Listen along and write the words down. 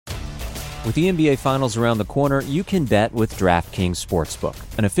With the NBA Finals around the corner, you can bet with DraftKings Sportsbook,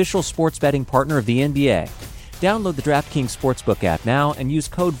 an official sports betting partner of the NBA. Download the DraftKings Sportsbook app now and use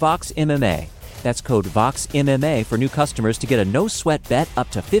code VOXMMA. That's code VOXMMA for new customers to get a no-sweat bet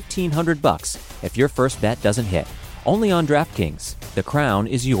up to $1,500 if your first bet doesn't hit. Only on DraftKings. The crown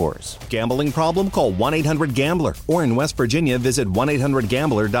is yours. Gambling problem? Call 1-800-GAMBLER. Or in West Virginia, visit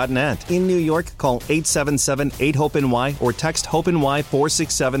 1-800-GAMBLER.net. In New York, call 877-8-HOPE-NY or text HOPE-NY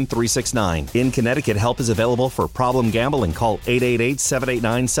 467-369. In Connecticut, help is available for problem gambling. Call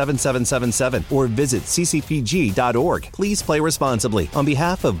 888-789-7777 or visit ccpg.org. Please play responsibly. On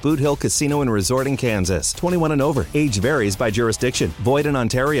behalf of Boot Hill Casino and Resort in Kansas, 21 and over. Age varies by jurisdiction. Void in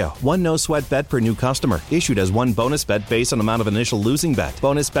Ontario. One no-sweat bet per new customer. Issued as one bonus bet based on amount of initial losing bet.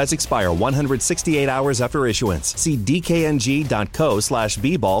 Bonus bets expire 168 hours after issuance. See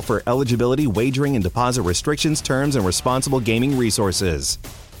dkng.co/bball for eligibility, wagering, and deposit restrictions, terms, and responsible gaming resources.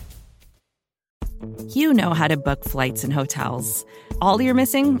 You know how to book flights and hotels. All you're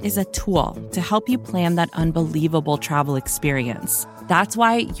missing is a tool to help you plan that unbelievable travel experience. That's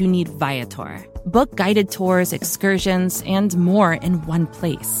why you need Viator. Book guided tours, excursions, and more in one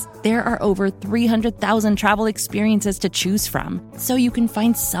place. There are over 300,000 travel experiences to choose from, so you can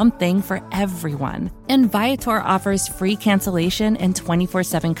find something for everyone. And Viator offers free cancellation and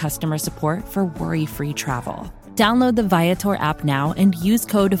 24/7 customer support for worry-free travel. Download the Viator app now and use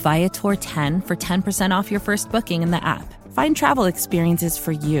code Viator10 for 10% off your first booking in the app. Find travel experiences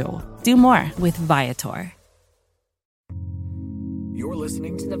for you. Do more with Viator. You're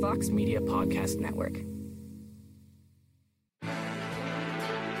listening to the Vox Media Podcast Network.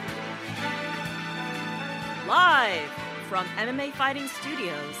 Live from MMA Fighting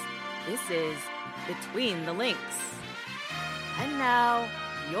Studios, this is Between the Links. And now,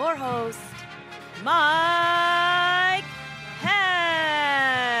 your host, Mike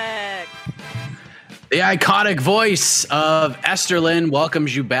Heck. The iconic voice of Esther Lynn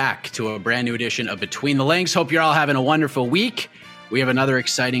welcomes you back to a brand new edition of Between the Links. Hope you're all having a wonderful week. We have another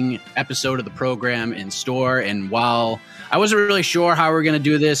exciting episode of the program in store. And while I wasn't really sure how we're going to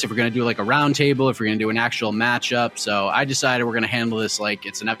do this, if we're going to do like a round table, if we're going to do an actual matchup, so I decided we're going to handle this like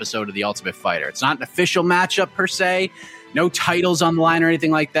it's an episode of The Ultimate Fighter. It's not an official matchup per se, no titles on the line or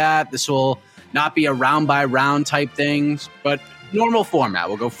anything like that. This will not be a round by round type thing, but normal format.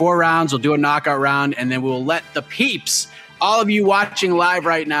 We'll go 4 rounds, we'll do a knockout round, and then we'll let the peeps, all of you watching live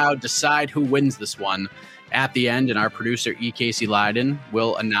right now, decide who wins this one at the end. And our producer, E. Casey Leiden,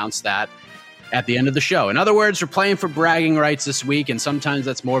 will announce that at the end of the show. In other words, we're playing for bragging rights this week, and sometimes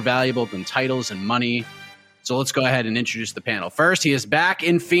that's more valuable than titles and money. So let's go ahead and introduce the panel. First, he is back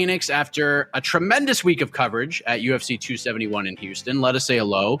in Phoenix after a tremendous week of coverage at UFC 271 in Houston. Let us say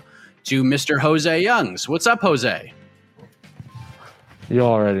hello to Mr. Jose Youngs. What's up, Jose? You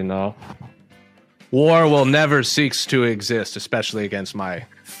already know. War will never cease to exist, especially against my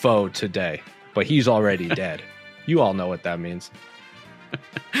foe today. But he's already dead. You all know what that means.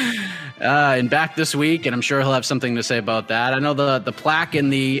 And back this week, and I'm sure he'll have something to say about that. I know the plaque in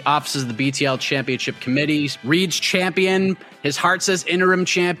the offices of the BTL Championship Committee reads champion. His heart says interim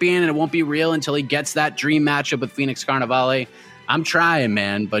champion, and it won't be real until he gets that dream matchup with Phoenix Carnivale. I'm trying,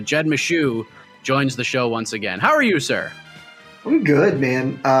 man. But Jed Meshew joins the show once again. How are you, sir? I'm good,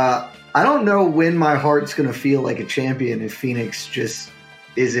 man. I don't know when my heart's going to feel like a champion if Phoenix just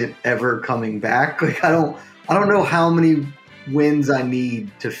isn't ever coming back. Like I don't know how many wins I need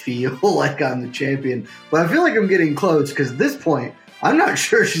to feel like I'm the champion, but I feel like I'm getting close because at this point I'm not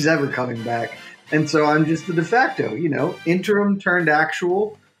sure she's ever coming back, and so I'm just the de facto, interim turned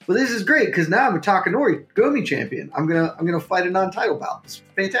actual. But this is great because now I'm a Takanori Gomi champion. I'm gonna fight a non-title bout. It's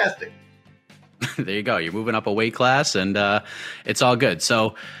fantastic. There you go. You're moving up a weight class, and it's all good.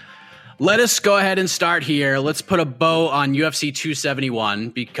 So let us go ahead and start here. Let's put a bow on UFC 271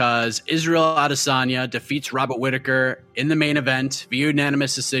 because Israel Adesanya defeats Robert Whittaker in the main event via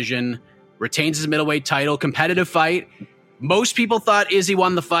unanimous decision, retains his middleweight title, competitive fight. Most people thought Izzy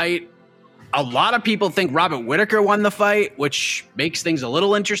won the fight. A lot of people think Robert Whittaker won the fight, which makes things a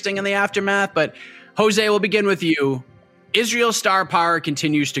little interesting in the aftermath. But Jose, we'll begin with you. Israel's star power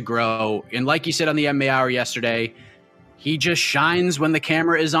continues to grow. And like you said on the MMA Hour yesterday, he just shines when the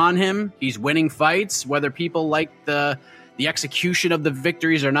camera is on him. He's winning fights, whether people like the execution of the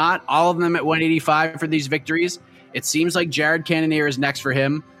victories or not. All of them at 185 for these victories. It seems like Jared Cannonier is next for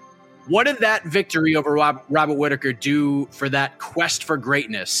him. What did that victory over Robert Whittaker do for that quest for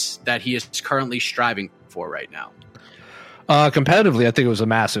greatness that he is currently striving for right now? Competitively, I think it was a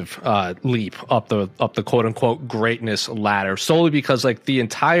massive leap up the quote unquote greatness ladder, solely because like the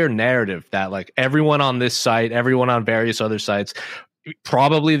entire narrative that like everyone on this site, everyone on various other sites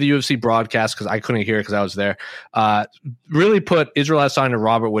probably the UFC broadcast, because I couldn't hear it because I was there, really put Israel Adesanya and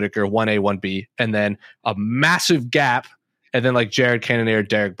Robert Whittaker 1A, 1B, and then a massive gap, and then like Jared Cannonier,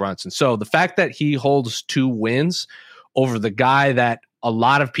 Derek Brunson. So the fact that he holds 2 wins over the guy that a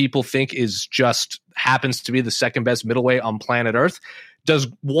lot of people think is just happens to be the second best middleweight on planet Earth does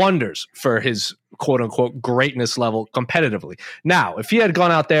wonders for his quote unquote greatness level competitively. Now, if he had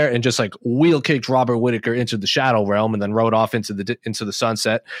gone out there and just like wheel kicked Robert Whittaker into the shadow realm and then rode off into the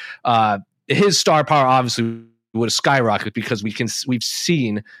sunset, his star power obviously would have skyrocketed, because we've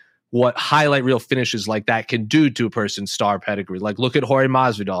seen what highlight reel finishes like that can do to a person's star pedigree. Like, look at Jorge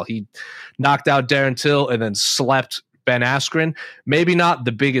Masvidal. He knocked out Darren Till and then slept Ben Askren. Maybe not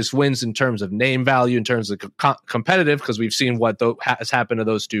the biggest wins in terms of name value, in terms of competitive, because we've seen what has happened to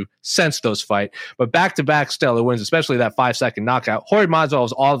those two since those fight. But back-to-back stellar wins, especially that 5-second knockout. Jorge Masvidal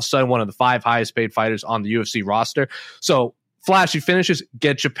is all of a sudden one of the 5 highest paid fighters on the UFC roster. So flashy finishes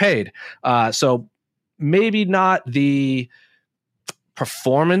get you paid. So maybe not the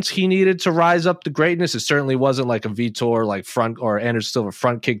performance he needed to rise up to greatness. It certainly wasn't like a Vitor, like front, or Anderson Silva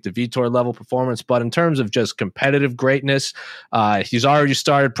front kick to Vitor level performance. But in terms of just competitive greatness, he's already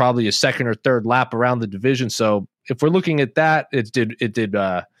started probably a second or third lap around the division. So if we're looking at that, it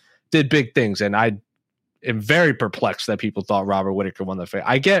did big things. And I am very perplexed that people thought Robert Whittaker won the fight.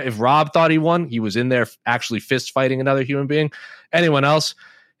 I get if Rob thought he won, he was in there actually fist fighting another human being. Anyone else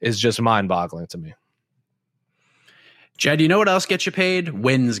is just mind boggling to me. Jed, you know what else gets you paid?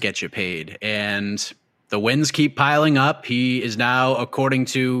 Wins get you paid. And the wins keep piling up. He is now, according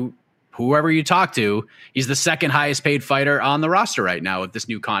to whoever you talk to, he's the second highest paid fighter on the roster right now with this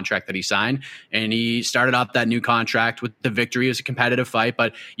new contract that he signed. And he started off that new contract with the victory. It was a competitive fight.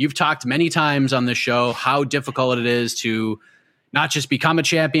 But you've talked many times on this show how difficult it is to not just become a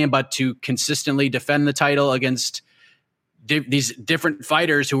champion, but to consistently defend the title against these different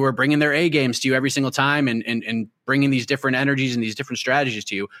fighters who are bringing their A games to you every single time and bringing these different energies and these different strategies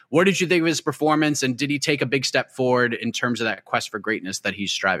to you. What did you think of his performance, and did he take a big step forward in terms of that quest for greatness that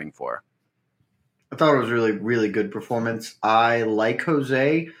he's striving for? I thought it was really, really good performance. I like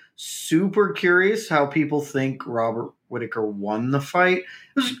Jose. Super curious how people think Robert Whittaker won the fight.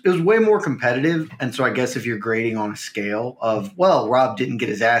 It was way more competitive. And so I guess if you're grading on a scale of, well, Rob didn't get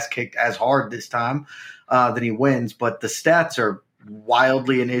his ass kicked as hard this time, then he wins. But the stats are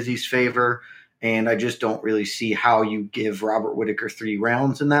wildly in Izzy's favor. And I just don't really see how you give Robert Whittaker 3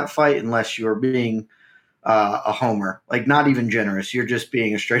 rounds in that fight unless you're being a homer. Like, not even generous. You're just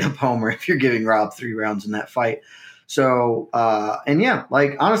being a straight up homer if you're giving Rob 3 rounds in that fight. So, and yeah,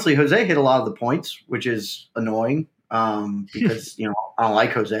 like, honestly, Jose hit a lot of the points, which is annoying because, you know, I don't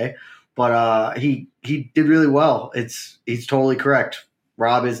like Jose. But he did really well. He's totally correct.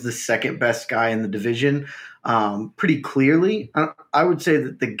 Rob is the second best guy in the division, pretty clearly. I would say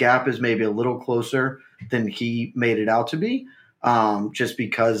that the gap is maybe a little closer than he made it out to be, just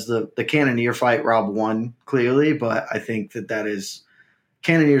because the Cannonier fight, Rob won clearly, but I think that is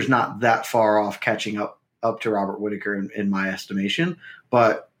Cannonier's not that far off catching up to Robert Whittaker in my estimation.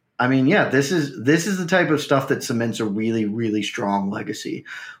 But I mean, yeah, this is the type of stuff that cements a really, really strong legacy.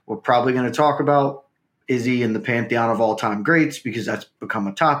 We're probably going to talk about Izzy in the pantheon of all-time greats because that's become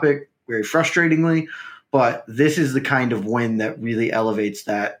a topic very frustratingly. But this is the kind of win that really elevates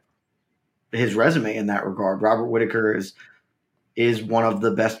his resume in that regard. Robert Whittaker is one of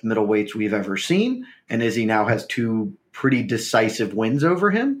the best middleweights we've ever seen, and Izzy now has 2 pretty decisive wins over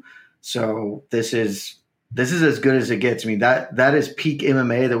him. So this is as good as it gets. I mean, that is peak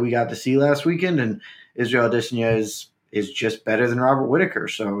MMA that we got to see last weekend, and Israel Adesanya is just better than Robert Whittaker.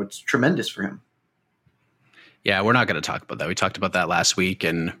 So it's tremendous for him. Yeah, we're not going to talk about that. We talked about that last week,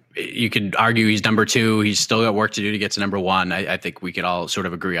 and you could argue he's number 2. He's still got work to do to get to number 1. I think we could all sort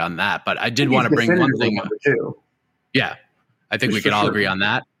of agree on that. But I did want to bring one thing up. Yeah, I think we could all agree on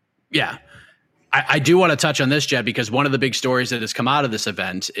that. Yeah. I do want to touch on this, Jed, because one of the big stories that has come out of this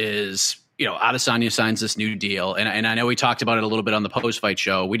event is, you know, Adesanya signs this new deal. And I know we talked about it a little bit on the post-fight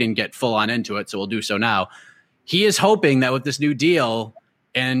show. We didn't get full on into it, so we'll do so now. He is hoping that with this new deal,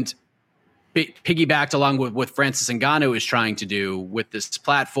 and piggybacked along with what Francis Ngannou is trying to do with this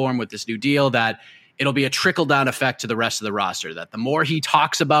platform, with this new deal, that it'll be a trickle-down effect to the rest of the roster, that the more he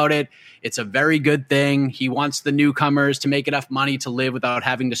talks about it, it's a very good thing. He wants the newcomers to make enough money to live without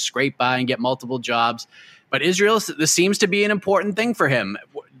having to scrape by and get multiple jobs. But Israel, this seems to be an important thing for him,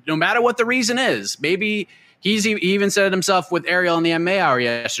 no matter what the reason is. Maybe he even said it himself with Ariel in the MMA Hour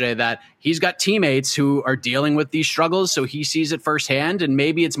yesterday that he's got teammates who are dealing with these struggles, so he sees it firsthand, and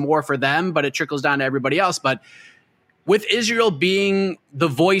maybe it's more for them, but it trickles down to everybody else. But with Israel being the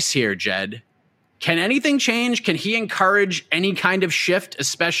voice here, Jed, Can anything change? Can he encourage any kind of shift,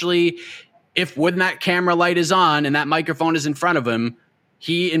 especially if when that camera light is on and that microphone is in front of him,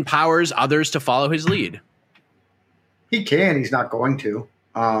 he empowers others to follow his lead? He can. He's not going to.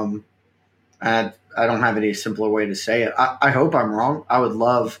 I don't have any simpler way to say it. I hope I'm wrong. I would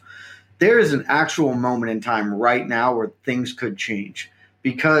love – there is an actual moment in time right now where things could change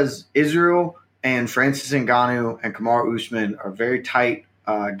because Israel and Francis Ngannou and Kamaru Usman are very tight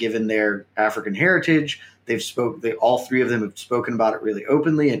given their African heritage. All three of them have spoken about it really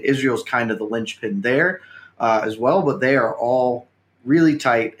openly, and Israel's kind of the linchpin there as well. But they are all really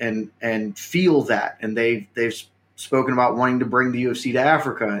tight and feel that, and they've spoken about wanting to bring the UFC to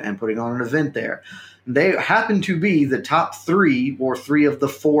Africa and putting on an event there. They happen to be the top three or three of the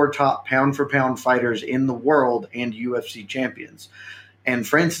four top pound-for-pound fighters in the world and UFC champions. And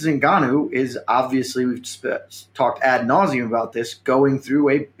Francis Ngannou is obviously, we've talked ad nauseum about this, going through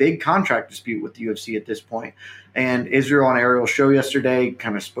a big contract dispute with the UFC at this point. And Israel on Ariel's show yesterday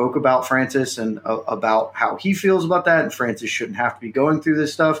kind of spoke about Francis and about how he feels about that, and Francis shouldn't have to be going through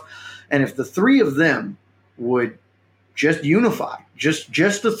this stuff. And if the three of them would just unify, just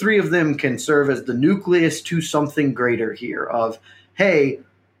the three of them can serve as the nucleus to something greater here of, hey,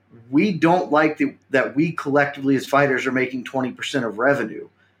 we don't like that we collectively as fighters are making 20% of revenue.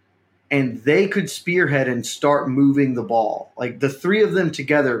 And they could spearhead and start moving the ball. Like the three of them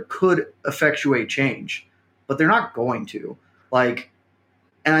together could effectuate change, but they're not going to. And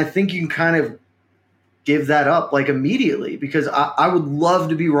I think you can kind of give that up immediately because I would love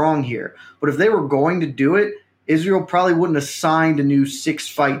to be wrong here. But if they were going to do it, Israel probably wouldn't have signed a new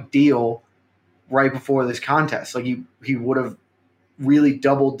 6-fight deal right before this contest. He would have really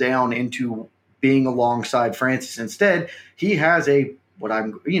doubled down into being alongside Francis. Instead, he has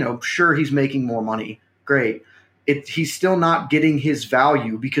sure he's making more money. Great. He's still not getting his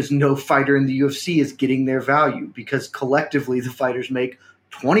value because no fighter in the UFC is getting their value because collectively the fighters make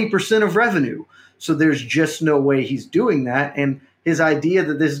 20% of revenue. So there's just no way he's doing that. And his idea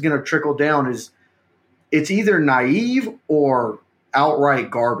that this is going to trickle down it's either naive or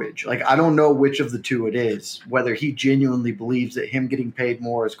outright garbage. I don't know which of the two it is, whether he genuinely believes that him getting paid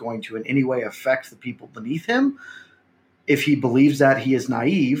more is going to in any way affect the people beneath him. If he believes that, he is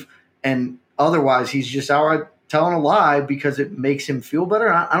naive, and otherwise he's just outright telling a lie because it makes him feel better.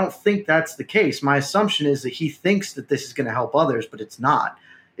 I don't think that's the case. My assumption is that he thinks that this is going to help others, but it's not.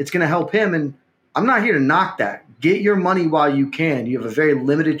 It's going to help him, and I'm not here to knock that. Get your money while you can. You have a very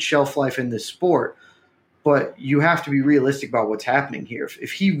limited shelf life in this sport. But you have to be realistic about what's happening here.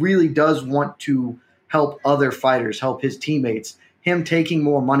 If he really does want to help other fighters, help his teammates, him taking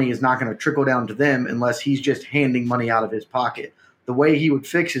more money is not going to trickle down to them unless he's just handing money out of his pocket. The way he would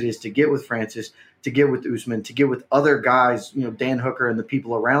fix it is to get with Francis, to get with Usman, to get with other guys, Dan Hooker and the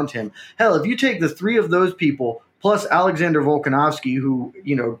people around him. Hell, if you take the three of those people plus Alexander Volkanovski,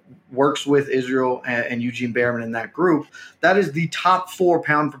 who, works with Israel and Eugene Bareman in that group, that is the top 4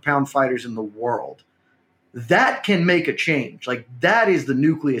 pound-for-pound fighters in the world. That can make a change. That is the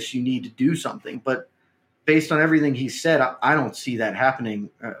nucleus you need to do something. But based on everything he said, I don't see that happening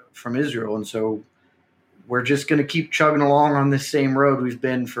from Israel. And so we're just going to keep chugging along on this same road we've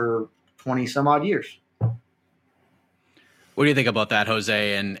been for 20 some odd years. What do you think about that,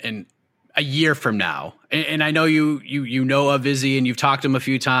 Jose? And a year from now, and I know you know of Izzy and you've talked to him a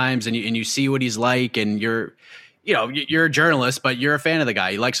few times and you see what he's like, and you're a journalist, but you're a fan of the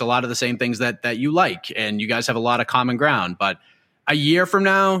guy. He likes a lot of the same things that you like, and you guys have a lot of common ground. But a year from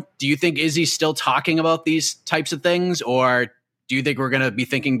now, do you think Izzy's still talking about these types of things? Or do you think we're going to be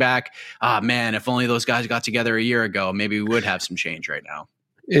thinking back, man, if only those guys got together a year ago, maybe we would have some change right now?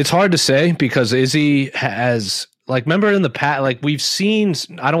 It's hard to say because Izzy has, remember in the past, we've seen,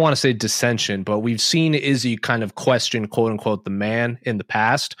 I don't want to say dissension, but we've seen Izzy kind of question, quote unquote, the man in the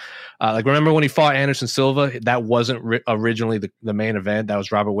past. Remember when he fought Anderson Silva? That wasn't originally the main event. That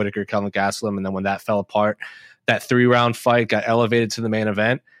was Robert Whittaker, Kelvin Gastelum. And then when that fell apart, that 3-round fight got elevated to the main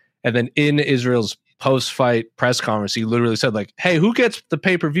event. And then in Israel's post-fight press conference, he literally said, hey, who gets the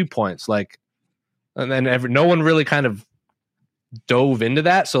pay-per-view points? And then no one really kind of dove into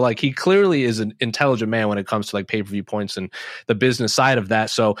that. So he clearly is an intelligent man when it comes to pay-per-view points and the business side of that.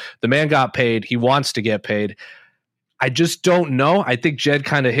 So the man got paid. He wants to get paid. I just don't know. I think Jed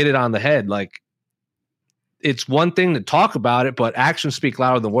kind of hit it on the head. it's one thing to talk about it, but actions speak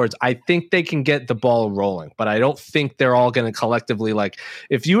louder than words. I think they can get the ball rolling, but I don't think they're all going to collectively, like,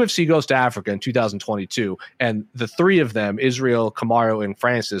 if UFC goes to Africa in 2022 and the three of them, Israel, Kamaru, and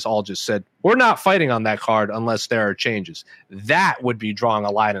Francis, all just said, we're not fighting on that card unless there are changes, that would be drawing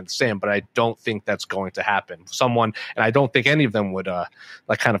a line in the sand, but I don't think that's going to happen. And I don't think any of them would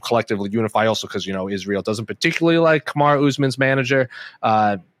like kind of collectively unify also because, you know, Israel doesn't particularly like Kamaru Usman's manager.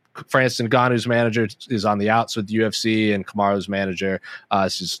 Francis Ngannou's manager is on the outs with the UFC, and Kamaru's manager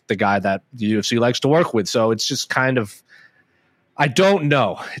is just the guy that the UFC likes to work with. So it's just kind of, I don't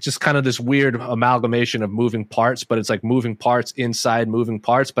know. It's just kind of this weird amalgamation of moving parts, but it's like moving parts inside moving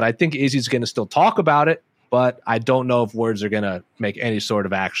parts. But I think Izzy's going to still talk about it, but I don't know if words are going to make any sort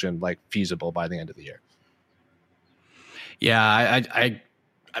of action like feasible by the end of the year. Yeah,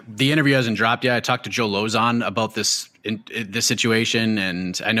 the interview hasn't dropped yet. I talked to Joe Lozon about this situation,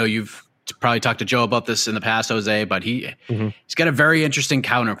 and I know you've probably talked to Joe about this in the past, Jose, but he's got a very interesting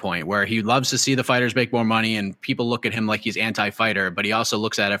counterpoint where he loves to see the fighters make more money, and people look at him like he's anti-fighter, but he also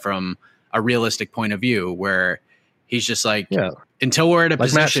looks at it from a realistic point of view where he's just like, until we're in a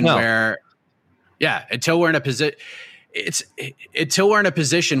position where, until we're in a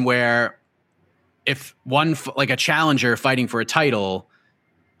position where if one, like a challenger fighting for a title,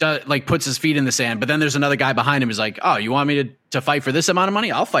 like puts his feet in the sand, but then there's another guy behind him who's like, oh, you want me to fight for this amount of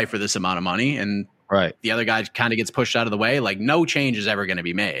money? I'll fight for this amount of money. And the other guy kind of gets pushed out of the way. Like, no change is ever going to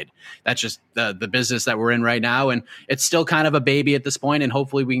be made. That's just the business that we're in right now. And it's still kind of a baby at this point, and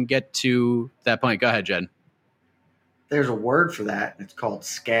hopefully we can get to that point. Go ahead, Jed. There's a word for that. It's called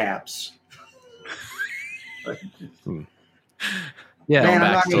scabs. Yeah. Man,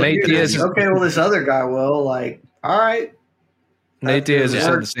 I'm not gonna do this. Okay, well, this other guy will. Like, all right. Nate Diaz has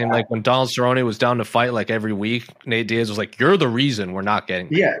said the same. Like when Donald Cerrone was down to fight like every week, Nate Diaz was like, "You're the reason we're not getting."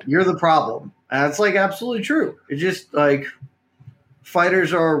 Yeah, you're the problem, and it's like absolutely true. It's just like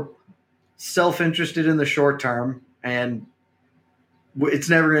fighters are self-interested in the short term, and it's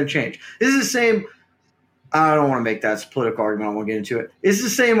never going to change. This is the same. I don't want to make that political argument. I don't want to get into it. It's the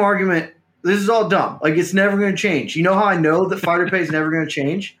same argument. This is all dumb. Like, it's never going to change. You know how I know that fighter pay is never going to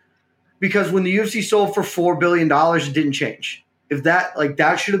change? Because when the UFC sold for $4 billion, it didn't change. If that, like,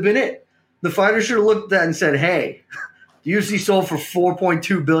 that should have been it. The fighters should have looked at that and said, hey, the UFC sold for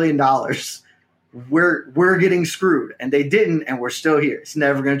 $4.2 billion. We're getting screwed. And they didn't, and we're still here. It's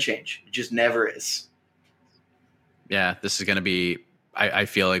never going to change. It just never is. Yeah, this is going to be, I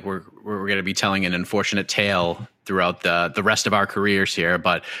feel like we're going to be telling an unfortunate tale throughout the rest of our careers here.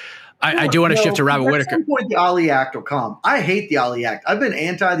 But I do want to shift to Robert Whittaker. At some point, the Ali Act will come. I hate the Ali Act. I've been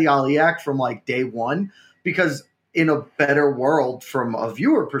anti the Ali Act from like day one because in a better world, from a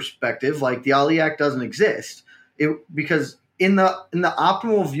viewer perspective, like the Ali Act doesn't exist. Because in the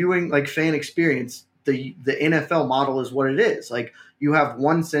optimal viewing, like fan experience, the NFL model is what it is. Like, you have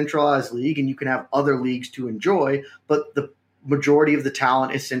one centralized league and you can have other leagues to enjoy, but the majority of the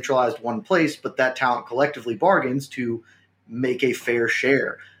talent is centralized one place, but that talent collectively bargains to make a fair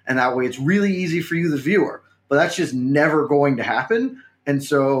share. And that way it's really easy for you, the viewer. But that's just never going to happen. And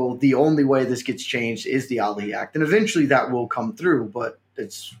so the only way this gets changed is the Ali Act. And eventually that will come through. But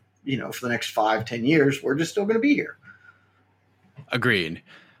it's, for the next 5-10 years, we're just still going to be here. Agreed.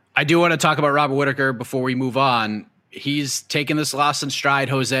 I do want to talk about Robert Whittaker before we move on. He's taken this loss in stride,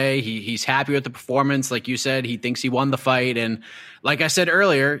 Jose. He's happy with the performance. Like you said, he thinks he won the fight. And like I said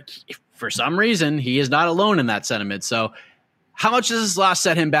earlier, for some reason, he is not alone in that sentiment. So how much does this loss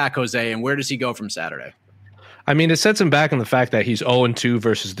set him back, Jose, and where does he go from Saturday? I mean, it sets him back in the fact that he's 0-2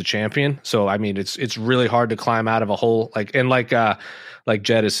 versus the champion. So, I mean, it's really hard to climb out of a hole. Like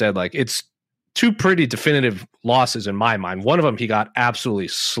Jed has said, like, it's two pretty definitive losses in my mind. One of them, he got absolutely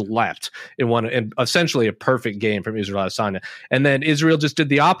slept in essentially a perfect game from Israel Adesanya. And then Israel just did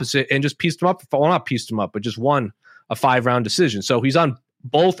the opposite and just pieced him up. Well, not pieced him up, but just won a 5-round decision. So he's on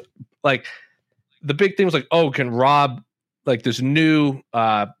both. Like, the big thing was like, oh, can Rob, like this new,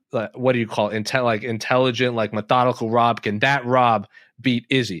 what do you call it? Intelligent, like methodical Rob. Can that Rob beat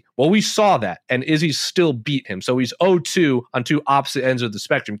Izzy? Well, we saw that, and Izzy still beat him. So he's 0-2 on two opposite ends of the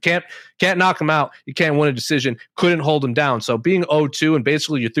spectrum. Can't knock him out. You can't win a decision. Couldn't hold him down. So being 0-2 and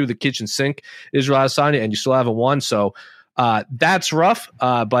basically you're through the kitchen sink, Israel Adesanya, and you still haven't won. So that's rough.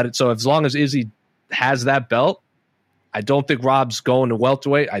 But so as long as Izzy has that belt, I don't think Rob's going to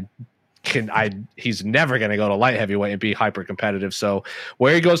welterweight. He's never going to go to light heavyweight and be hyper competitive. So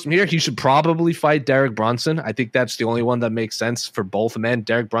where he goes from here, he should probably fight Derek Brunson. I think that's the only one that makes sense for both men.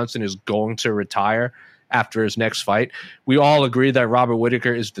 Derek Brunson is going to retire after his next fight. We all agree that Robert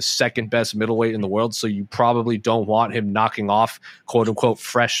Whittaker is the second best middleweight in the world, so you probably don't want him knocking off quote-unquote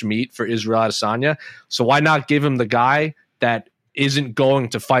fresh meat for Israel Adesanya. So why not give him the guy that isn't going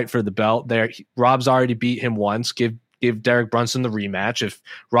to fight for the belt there? Rob's already beat him once. Give Derek Brunson the rematch. If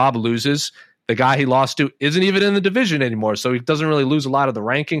Rob loses, the guy he lost to isn't even in the division anymore, so he doesn't really lose a lot of the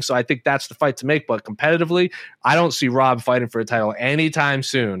ranking. So I think that's the fight to make. But competitively, I don't see Rob fighting for a title anytime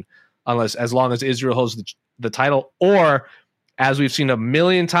soon, as long as Israel holds the title, or as we've seen a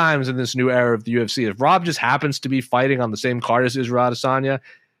million times in this new era of the UFC, if Rob just happens to be fighting on the same card as Israel Adesanya,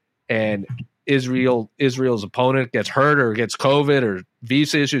 and Israel's opponent gets hurt or gets COVID or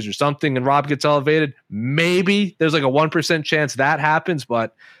visa issues or something, and Rob gets elevated, maybe there's like a 1% chance that happens.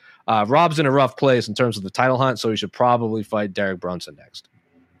 But Rob's in a rough place in terms of the title hunt, so he should probably fight Derek Brunson next.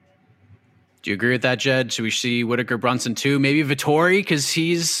 Do you agree with that, Jed? Should we see Whittaker Brunson too? Maybe Vettori, because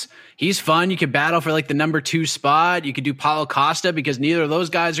he's fun. You could battle for like the number 2 spot. You could do Paulo Costa, because neither of those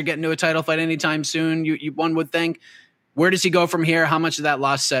guys are getting to a title fight anytime soon. You one would think. Where does he go from here? How much of that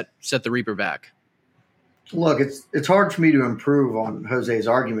loss set the Reaper back? Look, it's hard for me to improve on Jose's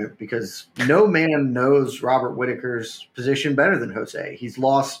argument, because no man knows Robert Whittaker's position better than Jose. He's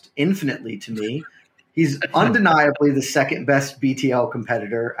lost infinitely to me. He's undeniably the second best BTL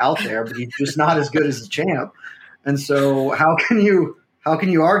competitor out there, but he's just not as good as the champ. And so how can you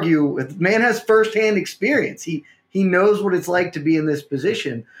argue? The man has firsthand experience. He knows what it's like to be in this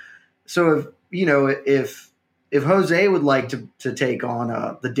position. So if Jose would like to take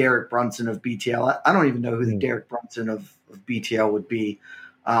on the Derek Brunson of BTL, I don't even know who the Derek Brunson of BTL would be.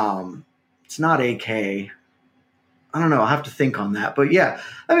 It's not AK. I don't know. I'll have to think on that. But yeah,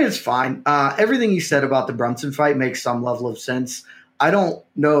 I mean, it's fine. Everything he said about the Brunson fight makes some level of sense. I don't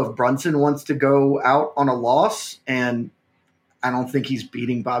know if Brunson wants to go out on a loss, and I don't think he's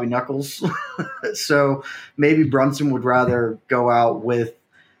beating Bobby Knuckles. So maybe Brunson would rather go out with,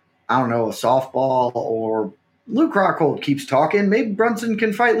 I don't know, a softball, or Luke Rockhold keeps talking. Maybe Brunson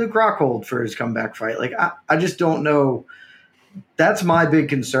can fight Luke Rockhold for his comeback fight. Like, I just don't know. That's my big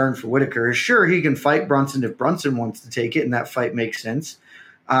concern for Whittaker. Sure, he can fight Brunson if Brunson wants to take it, and that fight makes sense.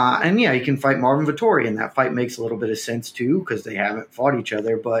 And yeah, he can fight Marvin Vettori, and that fight makes a little bit of sense too, because they haven't fought each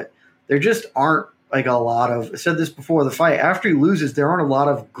other. But there just aren't like a lot of – I said this before the fight. After he loses, there aren't a lot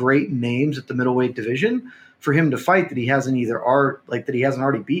of great names at the middleweight division for him to fight that he hasn't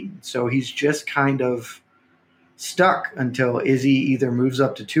already beaten. So he's just kind of stuck until Izzy either moves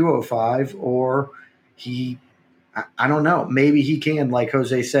up to 205 or he – I don't know. Maybe he can, like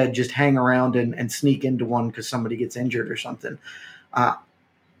Jose said, just hang around and sneak into one because somebody gets injured or something.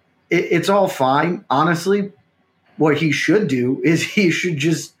 It's all fine. Honestly, what he should do is he should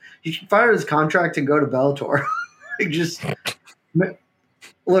fire his contract and go to Bellator.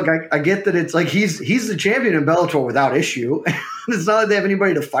 Look, I get that it's like he's the champion in Bellator without issue. It's not like they have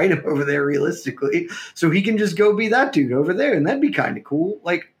anybody to fight him over there realistically. So he can just go be that dude over there, and that'd be kind of cool.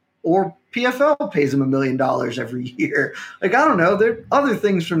 Or PFL pays him $1 million every year. I don't know. There are other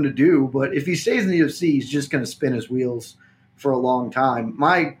things for him to do, but if he stays in the UFC, he's just going to spin his wheels for a long time.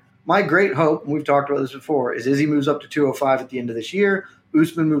 My great hope, and we've talked about this before, is Izzy moves up to 205 at the end of this year.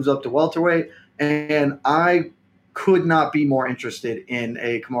 Usman moves up to welterweight, and I could not be more interested in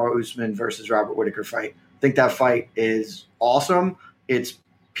a Kamaru Usman versus Robert Whittaker fight. I think that fight is awesome. It's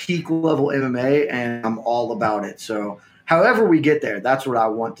peak level MMA, and I'm all about it. So however we get there, that's what I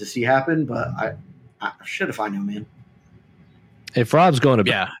want to see happen, but I should if I knew, man. If Rob's going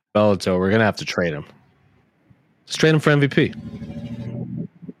to Bellator, we're going to have to trade him. Let's trade him for MVP.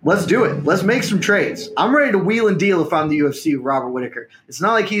 Let's do it. Let's make some trades. I'm ready to wheel and deal if I'm the UFC with Robert Whittaker. It's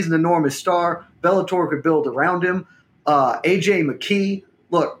not like he's an enormous star. Bellator could build around him. AJ McKee.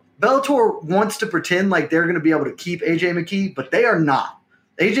 Look, Bellator wants to pretend like they're going to be able to keep AJ McKee, but they are not.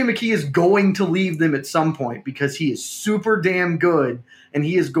 AJ McKee is going to leave them at some point because he is super damn good and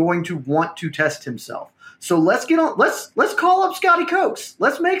he is going to want to test himself. So let's get on. Let's call up Scotty Cokes.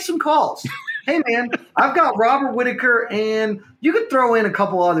 Let's make some calls. Hey man, I've got Robert Whittaker, and you could throw in a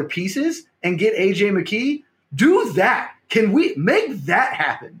couple other pieces and get AJ McKee. Do that. Can we make that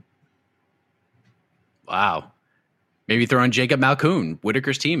happen? Wow. Maybe throw in Jacob Malkoun,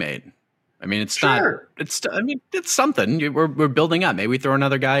 Whittaker's teammate. I mean, it's sure. It's something. We're building up. Maybe we throw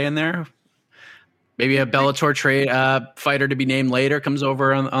another guy in there. Maybe a Bellator trade fighter to be named later comes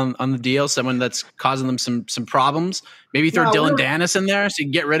over on the deal. Someone that's causing them some problems. Maybe throw Dylan Dennis in there so you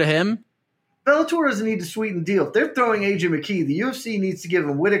can get rid of him. Bellator doesn't need to sweeten the deal. If they're throwing AJ McKee, the UFC needs to give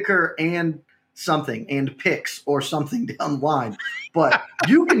him Whittaker and something and picks or something down the line. But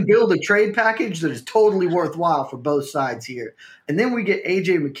you can build a trade package that is totally worthwhile for both sides here. And then we get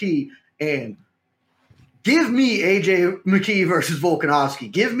AJ McKee. And Give me AJ McKee versus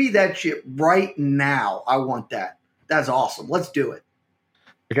Volkanovski. Give me that shit right now. I want that. That's awesome. Let's do it.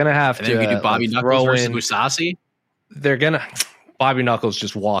 They're gonna have And to then we do Bobby Knuckles versus Mousasi. They're gonna. Bobby Knuckles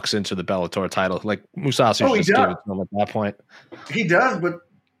just walks into the Bellator title. Like Mousasi just gave it to him at that point. He does, but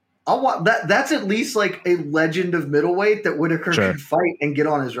I want that. That's at least like a legend of middleweight that Whitaker can fight and get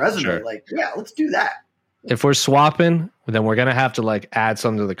on his resume. Sure. Like, yeah, let's do that. If we're swapping, then we're gonna have to like add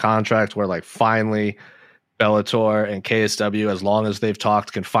something to the contract where like finally Bellator and KSW, as long as they've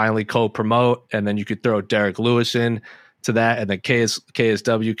talked, can finally co-promote, and then you could throw Derek Lewis in to that, and then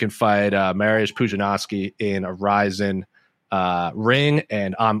KSW can fight Mariusz Pudzianowski in a Ryzen ring,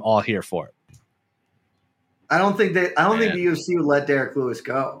 and I'm all here for it. I don't think the UFC would let Derek Lewis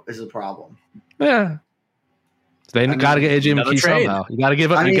go. Is the problem? Yeah, they got to get AJ McKee somehow. You got to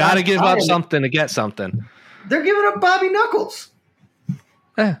give up. You got to give up something to get something. They're giving up Bobby Knuckles.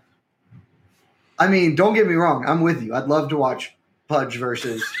 Yeah. I mean, don't get me wrong. I'm with you. I'd love to watch Pudge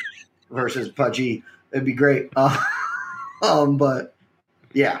versus Pudgy. It'd be great. But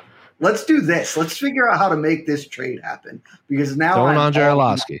yeah, let's do this. Let's figure out how to make this trade happen, because now Don't Andre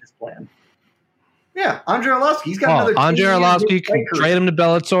Arlovski. Yeah, Andre Arlovski. He's got another. Andre Arlovski can trade him to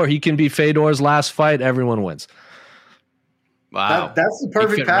Bellator. He can be Fedor's last fight. Everyone wins. Wow, that's the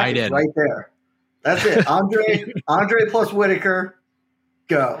perfect package right there. That's it. Andre plus Whitaker,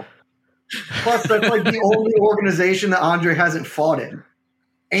 go. Plus, that's like the only organization that Andre hasn't fought in,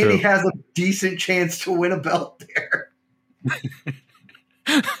 and True. He has a decent chance to win a belt there.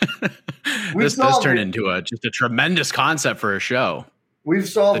 This does turn into just a tremendous concept for a show. We've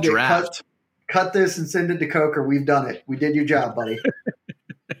solved the draft. Cut this and send it to Coker. We've done it. We did your job, buddy.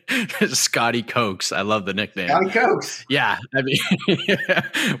 Scotty Cokes. I love the nickname. Scotty Cokes. Yeah. I mean,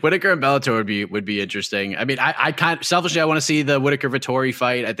 Whitaker and Bellator would be interesting. I mean, I kind of selfishly, I want to see the Whitaker Vettori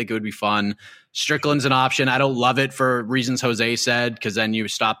fight. I think it would be fun. Strickland's an option. I don't love it for reasons Jose said, because then you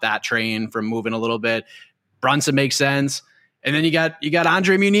stop that train from moving a little bit. Brunson makes sense. And then you got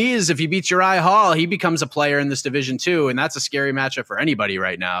Andre Muniz. If he beats Uriah Hall, he becomes a player in this division too. And that's a scary matchup for anybody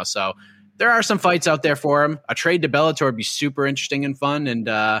right now. So there are some fights out there for him. A trade to Bellator would be super interesting and fun. And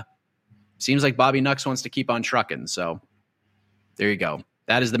seems like Bobby Nux wants to keep on trucking. So there you go.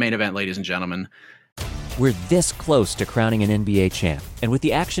 That is the main event, ladies and gentlemen. We're this close to crowning an NBA champ. And with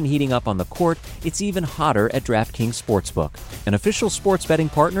the action heating up on the court, it's even hotter at DraftKings Sportsbook, an official sports betting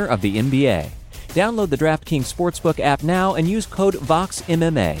partner of the NBA. Download the DraftKings Sportsbook app now and use code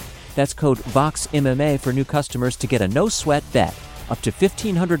VOXMMA. That's code VOXMMA for new customers to get a no-sweat bet up to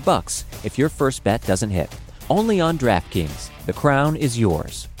 $1,500 if your first bet doesn't hit. Only on DraftKings. The crown is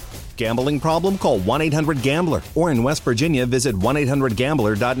yours. Gambling problem? Call 1-800-GAMBLER. Or in West Virginia, visit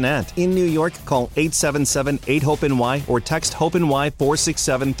 1-800-GAMBLER.net. In New York, call 877-8-HOPE-NY or text HOPE-NY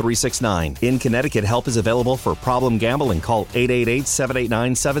 467-369. In Connecticut, help is available for problem gambling. Call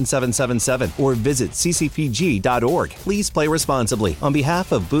 888-789-7777 or visit ccpg.org. Please play responsibly. On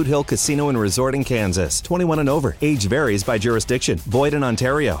behalf of Boot Hill Casino and Resort in Kansas, 21 and over. Age varies by jurisdiction. Void in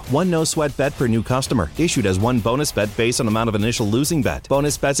Ontario. One no-sweat bet per new customer. Issued as one bonus bet based on amount of initial losing bet.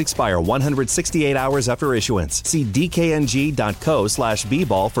 Bonus bets expire 168 hours after issuance. See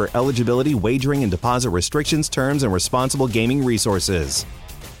dkng.co/bball for eligibility, wagering, and deposit restrictions, terms, and responsible gaming resources.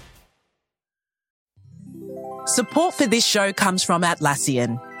 Support for this show comes from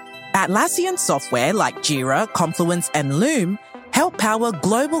Atlassian. Atlassian software like Jira, Confluence, and Loom help power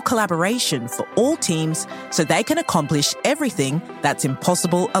global collaboration for all teams so they can accomplish everything that's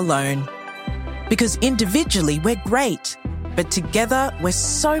impossible alone. Because individually, we're great. But together, we're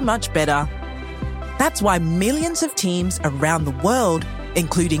so much better. That's why millions of teams around the world,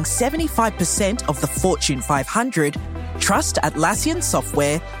 including 75% of the Fortune 500, trust Atlassian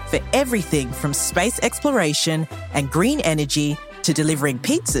software for everything from space exploration and green energy to delivering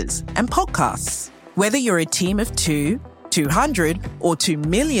pizzas and podcasts. Whether you're a team of 2, 200, or 2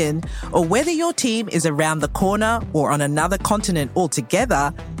 million, or whether your team is around the corner or on another continent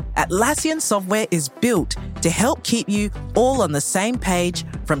altogether, Atlassian software is built to help keep you all on the same page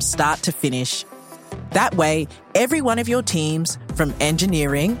from start to finish. That way, every one of your teams, from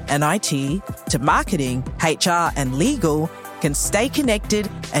engineering and IT to marketing, HR, and legal, can stay connected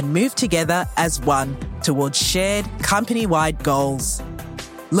and move together as one towards shared company-wide goals.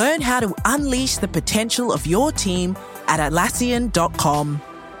 Learn how to unleash the potential of your team at Atlassian.com.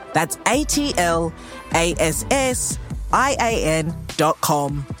 That's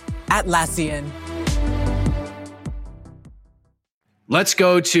ATLASSIAN.com. Atlassian. Let's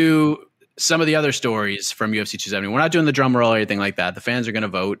go to some of the other stories from UFC 270. We're not doing the drum roll or anything like that. The fans are going to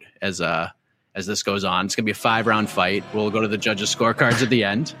vote as this goes on. It's going to be a 5-round fight. We'll go to the judges' scorecards at the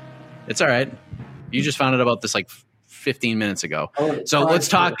end. It's all right. You just found out about this like 15 minutes ago. Oh, so let's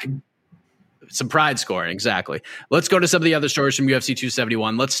talk some pride scoring. Exactly. Let's go to some of the other stories from UFC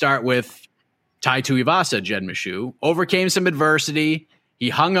 271. Let's start with Tai Tuivasa. Jed Meshew overcame some adversity. He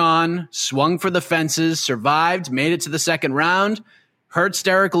hung on, swung for the fences, survived, made it to the second round, hurts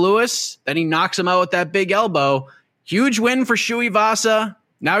Derek Lewis. Then he knocks him out with that big elbow. Huge win for Tuivasa.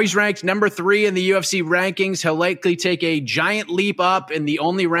 Now he's ranked number 3 in the UFC rankings. He'll likely take a giant leap up in the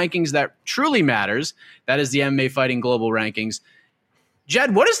only rankings that truly matters. That is the MMA Fighting Global rankings.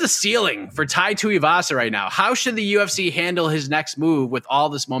 Jed, what is the ceiling for Tai Tuivasa right now? How should the UFC handle his next move with all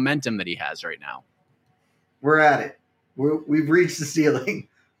this momentum that he has right now? We're at it. We've reached the ceiling.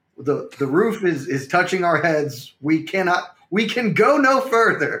 The roof is touching our heads. We can go no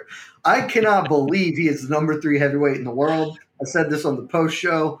further. I cannot believe he is the number 3 heavyweight in the world. I said this on the post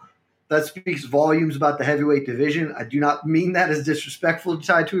show. That speaks volumes about the heavyweight division. I do not mean that as disrespectful to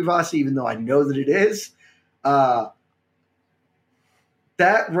Tai Tuivasa, even though I know that it is. That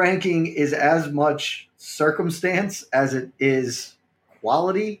ranking is as much circumstance as it is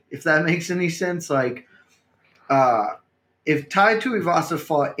quality, if that makes any sense. Like, if Tai Tuivasa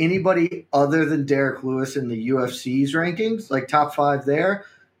fought anybody other than Derek Lewis in the UFC's rankings, like top 5 there,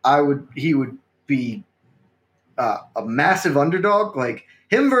 he would be a massive underdog. Like,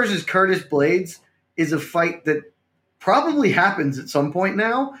 him versus Curtis Blaydes is a fight that probably happens at some point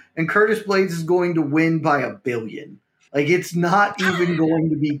now, and Curtis Blaydes is going to win by 1 billion. Like, it's not even going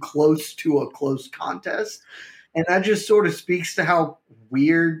to be close to a close contest. And that just sort of speaks to how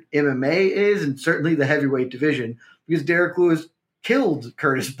weird MMA is, and certainly the heavyweight division, because Derek Lewis killed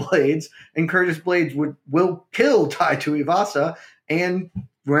Curtis Blaydes, and Curtis Blaydes will kill Tai Tuivasa, and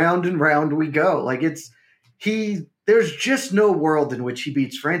round we go. Like, there's just no world in which he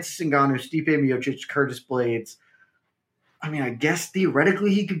beats Francis Ngannou, Stipe Miocic, Curtis Blaydes. I mean, I guess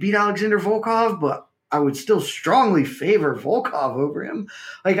theoretically he could beat Alexander Volkov, but I would still strongly favor Volkov over him.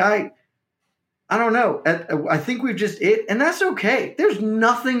 Like, I don't know. I think we've just and that's okay. There's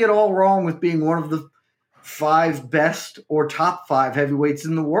nothing at all wrong with being one of the 5 best or top 5 heavyweights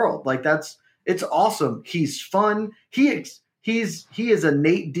in the world. Like, it's awesome. He's fun. He is a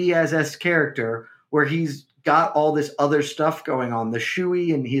Nate Diaz-esque character where he's got all this other stuff going on. The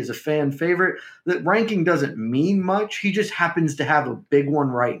shoey, and he is a fan favorite. The ranking doesn't mean much. He just happens to have a big one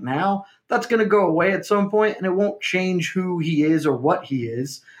right now. That's going to go away at some point, and it won't change who he is or what he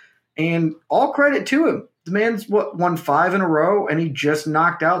is. And all credit to him. The man's won 5 in a row, and he just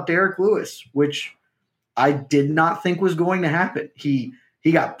knocked out Derek Lewis, which I did not think was going to happen. He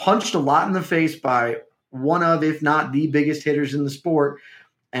got punched a lot in the face by one of, if not the biggest hitters in the sport,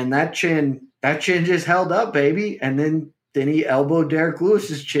 and that chin just held up, baby. And then he elbowed Derek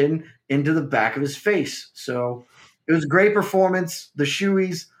Lewis's chin into the back of his face. So it was a great performance. The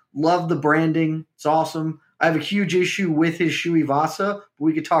shoeys, love the branding. It's awesome. I have a huge issue with his Tuivasa, but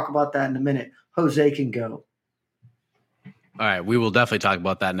we could talk about that in a minute. Jose can go. All right, we will definitely talk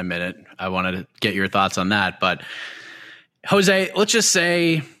about that in a minute. I wanted to get your thoughts on that. But Jose, let's just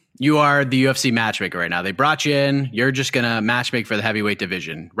say you are the UFC matchmaker right now. They brought you in. You're just going to matchmake for the heavyweight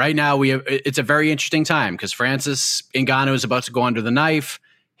division. Right now, it's a very interesting time because Francis Ngannou is about to go under the knife.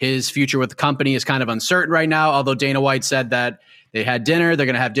 His future with the company is kind of uncertain right now, although Dana White said that they had dinner. They're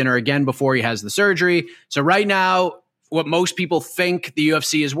going to have dinner again before he has the surgery. So right now, what most people think the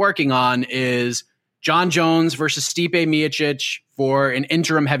UFC is working on is John Jones versus Stipe Miocic for an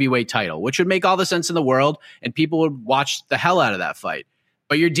interim heavyweight title, which would make all the sense in the world, and people would watch the hell out of that fight.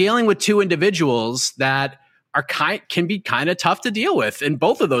 But you're dealing with 2 individuals that can be kind of tough to deal with, and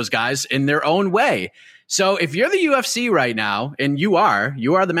both of those guys in their own way. So if you're the UFC right now, and you are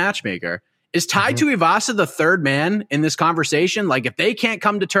the matchmaker, is Tai Tuivasa the third man in this conversation? Like, if they can't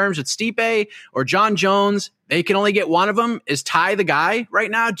come to terms with Stipe or John Jones, they can only get one of them. Is Tai the guy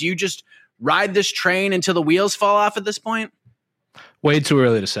right now? Do you just ride this train until the wheels fall off at this point? Way too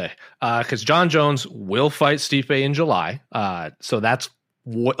early to say, because John Jones will fight Stipe in July. So that's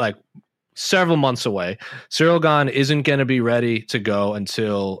several months away. Cyril Gane isn't going to be ready to go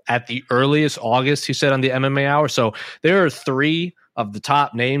until at the earliest August, he said on the MMA Hour. So there are 3 of the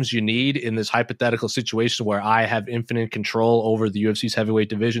top names you need in this hypothetical situation where I have infinite control over the UFC's heavyweight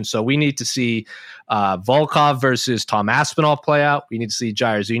division. So we need to see Volkov versus Tom Aspinall play out. We need to see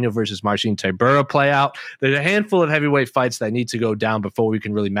Jairzinho versus Marcin Tybura play out. There's a handful of heavyweight fights that need to go down before we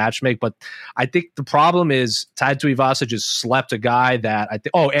can really matchmake. But I think the problem is Tai Tuivasa just slept a guy that I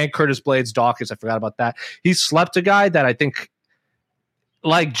think. Oh, and Curtis Blaydes Dawkins. I forgot about that. He slept a guy that I think,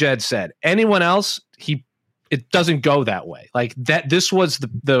 like Jed said, anyone else, it doesn't go that way. Like that, this was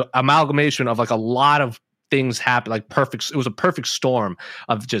the amalgamation of like a lot of things happen, like it was a perfect storm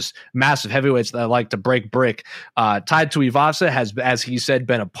of just massive heavyweights that like to break brick. Tai Tuivasa has, as he said,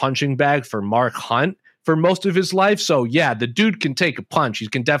 been a punching bag for Mark Hunt for most of his life. So yeah, the dude can take a punch. He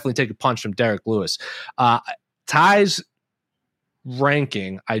can definitely take a punch from Derek Lewis. Tai's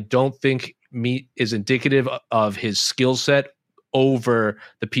ranking, I don't think is indicative of his skill set over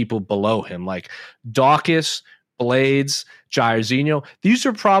the people below him, like Daukaus, Blades, Jairzinho. These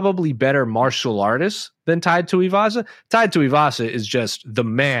are probably better martial artists than Tai Tuivasa. Tai Tuivasa is just the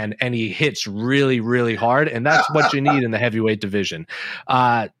man, and he hits really, really hard, and that's what you need in the heavyweight division.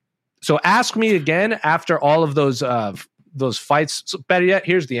 So ask me again after all of those fights. So better yet,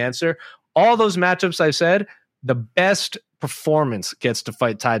 here's the answer. All those matchups I said, the best performance gets to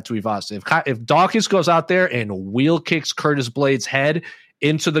fight Tai Tuivasa. If Daukaus goes out there and wheel kicks Curtis Blades' head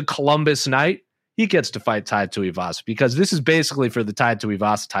into the Columbus night, he gets to fight Tai Tuivasa, because this is basically for the Tai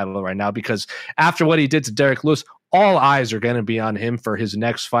Tuivasa title right now, because after what he did to Derek Lewis, all eyes are going to be on him for his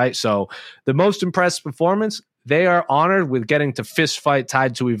next fight. So the most impressive performance, they are honored with getting to fist fight Tai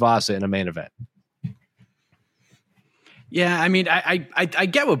Tuivasa in a main event. Yeah, I mean, I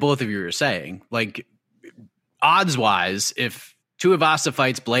get what both of you are saying. Like, odds-wise, if Tuivasa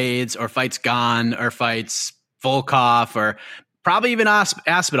fights Blades or fights Gane or fights Volkov or probably even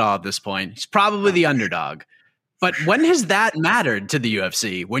Aspinall at this point, he's probably the underdog. But when has that mattered to the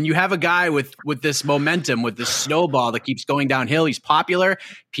UFC? When you have a guy with this momentum, with this snowball that keeps going downhill, he's popular,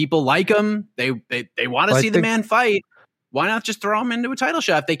 people like him, they want to see the man fight. Why not just throw him into a title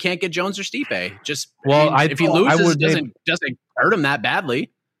shot if they can't get Jones or Stipe? If he loses, it doesn't hurt him that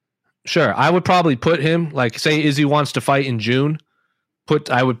badly. Sure, I would probably put him, like, say Izzy wants to fight in June.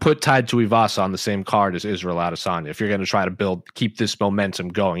 I would put Tai Tuivasa on the same card as Israel Adesanya if you're going to try to keep this momentum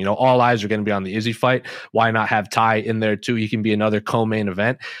going. You know, all eyes are going to be on the Izzy fight. Why not have Tai in there too? He can be another co-main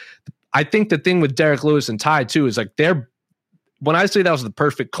event. I think the thing with Derek Lewis and Tai too is, like, when I say that was the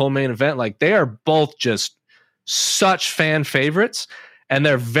perfect co-main event, like, they are both just such fan favorites, and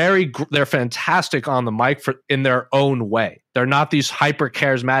they're fantastic on the mic in their own way. They're not these hyper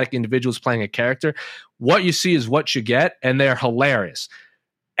charismatic individuals playing a character. What you see is what you get, and they're hilarious.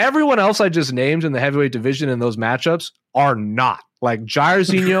 Everyone else I just named in the heavyweight division in those matchups are not. Like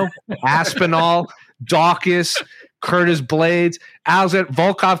Jairzinho, Aspinall, Daukaus, Curtis Blades, Alexander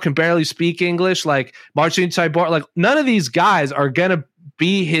Volkov can barely speak English. Like Marcin Tybura, like none of these guys are gonna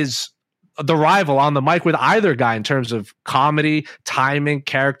be the rival on the mic with either guy in terms of comedy, timing,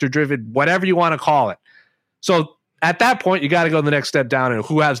 character driven, whatever you want to call it. So at that point, you got to go the next step down and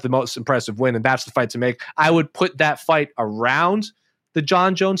who has the most impressive win, and that's the fight to make. I would put that fight around the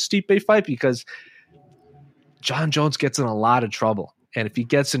Jon Jones-Stipe fight, because Jon Jones gets in a lot of trouble. And if he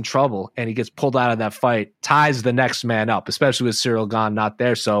gets in trouble and he gets pulled out of that fight, Ty's the next man up, especially with Ciryl Gane not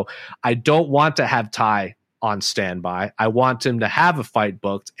there. So I don't want to have Ty on standby. I want him to have a fight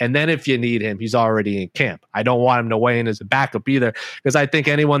booked, and then if you need him, he's already in camp. I don't want him to weigh in as a backup either, because I think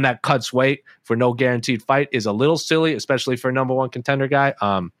anyone that cuts weight for no guaranteed fight is a little silly, especially for a number one contender guy.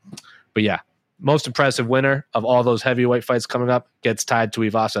 But yeah, most impressive winner of all those heavyweight fights coming up gets Tai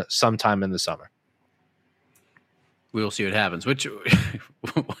Tuivasa sometime in the summer. We will see what happens.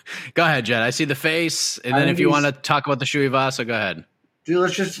 Go ahead, Jed. I see the face, and then if you want to talk about the Tuivasa, go ahead. Dude,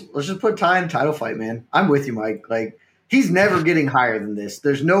 let's just put Ty in title fight, man. I'm with you, Mike. Like, he's never getting higher than this.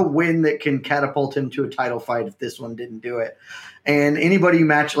 There's no win that can catapult him to a title fight if this one didn't do it. And anybody you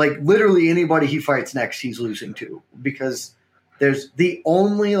match, like literally anybody he fights next, he's losing to, because there's the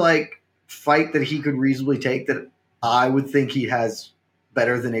only like fight that he could reasonably take that I would think he has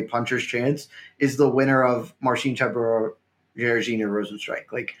better than a puncher's chance is the winner of Marcin Tybura, Jairzinho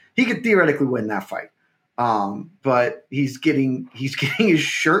Rozenstruik. Like, he could theoretically win that fight. But he's getting his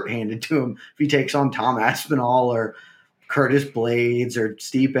shirt handed to him if he takes on Tom Aspinall or Curtis Blades or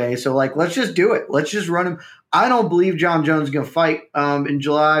Stipe. So, like, let's just do it. Let's just run him. I don't believe Jon Jones is going to fight in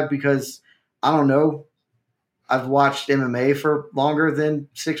July, because I don't know. I've watched MMA for longer than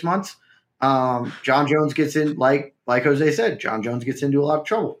 6 months. Jon Jones gets in, like Jose said, Jon Jones gets into a lot of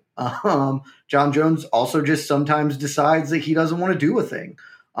trouble. Jon Jones also just sometimes decides that he doesn't want to do a thing.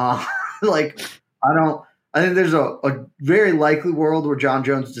 I think there's a very likely world where Jon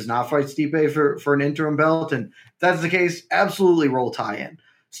Jones does not fight Stipe for an interim belt. And if that's the case, absolutely roll Ty in.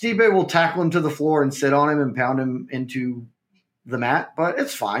 Stipe will tackle him to the floor and sit on him and pound him into the mat, but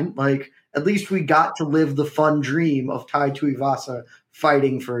it's fine. Like, at least we got to live the fun dream of Tai Tuivasa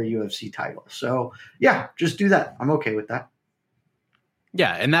fighting for a UFC title. So, yeah, just do that. I'm okay with that.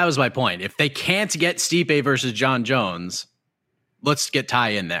 Yeah, and that was my point. If they can't get Stipe versus Jon Jones, let's get Tai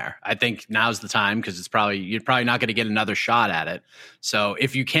in there. I think now's the time because you're probably not going to get another shot at it. So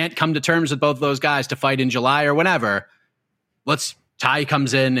if you can't come to terms with both those guys to fight in July or whenever, Tai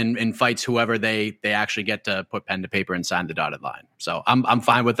comes in and fights whoever they actually get to put pen to paper and sign the dotted line. So I'm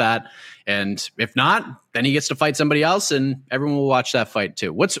fine with that. And if not, then he gets to fight somebody else and everyone will watch that fight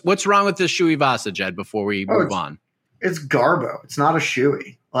too. What's wrong with this Shui Vasa, Jed, before we move on? It's garbo. It's not a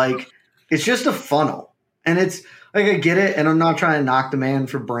shoey. Like, it's just a funnel. And it's like, I get it. And I'm not trying to knock the man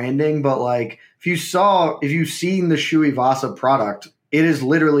for branding, but like, if you've seen the Shui Vasa product, it is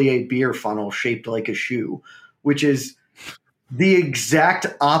literally a beer funnel shaped like a shoe, which is the exact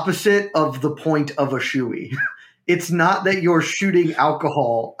opposite of the point of a shoey. It's not that you're shooting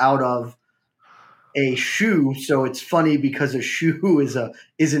alcohol out of a shoe, so it's funny because a shoe is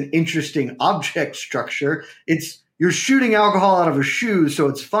an interesting object structure. You're shooting alcohol out of a shoe, so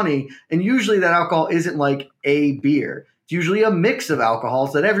it's funny. And usually that alcohol isn't like a beer. It's usually a mix of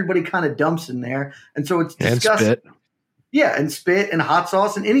alcohols that everybody kind of dumps in there. And so it's disgusting. And spit. Yeah, and spit and hot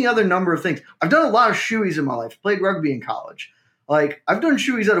sauce and any other number of things. I've done a lot of shoeys in my life. Played rugby in college. Like, I've done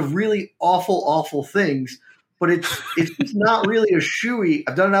shoeys out of really awful, awful things, but it's not really a shoey.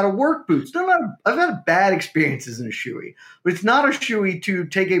 I've done it out of work boots. I've had bad experiences in a shoey, but it's not a shoey to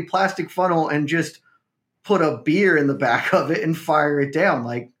take a plastic funnel and just put a beer in the back of it and fire it down.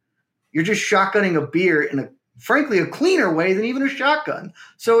 Like, you're just shotgunning a beer in frankly, a cleaner way than even a shotgun.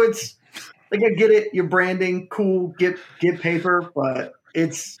 So it's like, I get it. You're branding, cool, get paper, but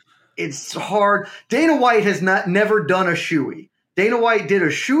it's hard. Dana White has never done a shoey. Dana White did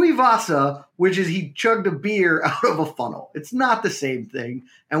a Shui Vasa, which is he chugged a beer out of a funnel. It's not the same thing,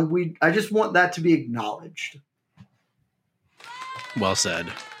 and I just want that to be acknowledged. Well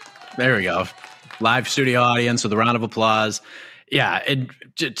said. There we go. Live studio audience with a round of applause. Yeah,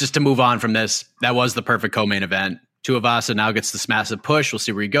 just to move on from this, that was the perfect co-main event. Tuivasa now gets this massive push. We'll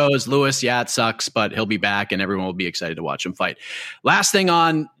see where he goes. Lewis, yeah, it sucks, but he'll be back, and everyone will be excited to watch him fight. Last thing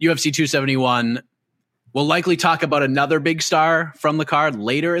on UFC 271, we'll likely talk about another big star from the card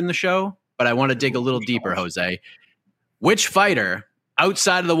later in the show, but I want to dig a little deeper, Jose. Which fighter,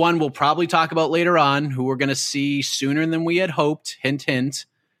 outside of the one we'll probably talk about later on, who we're going to see sooner than we had hoped, hint, hint,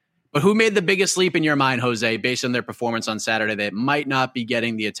 but who made the biggest leap in your mind, Jose, based on their performance on Saturday that might not be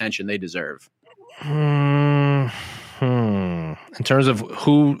getting the attention they deserve? In terms of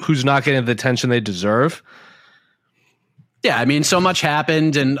who's not getting the attention they deserve? Yeah, I mean, so much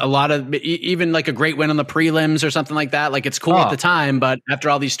happened, and a lot of, even like a great win on the prelims or something like that. Like, it's cool at the time, but after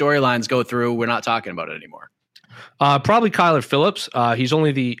all these storylines go through, we're not talking about it anymore. Probably Kyler Phillips. He's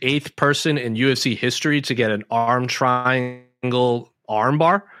only the 8th person in UFC history to get an arm triangle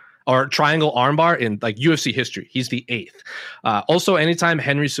armbar or triangle armbar in like UFC history. He's the 8th. Also, anytime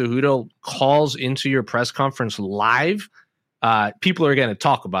Henry Cejudo calls into your press conference live, people are going to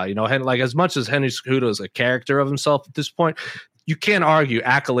talk about, like, as much as Henry Cejudo is a character of himself at this point, you can't argue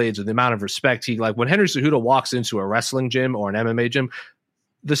accolades and the amount of respect when Henry Cejudo walks into a wrestling gym or an MMA gym,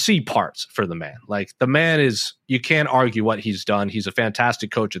 the sea parts for the man. Like, the man you can't argue what he's done. He's a fantastic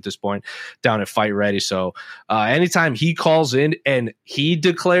coach at this point down at Fight Ready. So anytime he calls in and he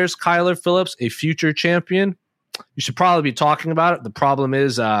declares Kyler Phillips a future champion, you should probably be talking about it. The problem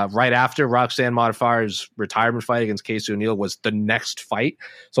is right after Roxanne Modafferi's retirement fight against Casey O'Neill was the next fight.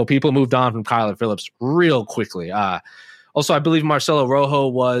 So people moved on from Kyler Phillips real quickly. Also, I believe Marcelo Rojo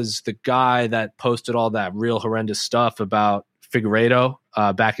was the guy that posted all that real horrendous stuff about Figueiredo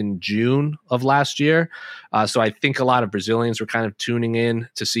back in June of last year. So I think a lot of Brazilians were kind of tuning in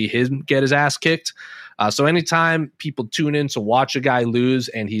to see him get his ass kicked. So anytime people tune in to watch a guy lose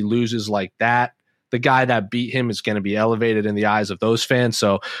and he loses like that, the guy that beat him is going to be elevated in the eyes of those fans.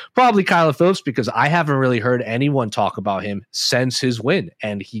 So probably Kyler Phillips, because I haven't really heard anyone talk about him since his win.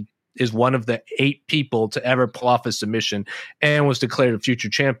 And he is one of the 8 people to ever pull off a submission and was declared a future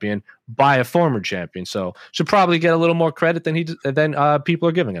champion by a former champion. So should probably get a little more credit than people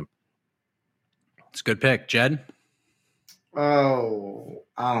are giving him. It's a good pick. Jed? Oh,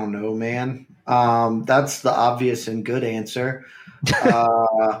 I don't know, man. That's the obvious and good answer.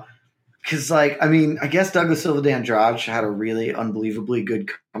 Because, I guess Douglas Silva de Andrade had a really unbelievably good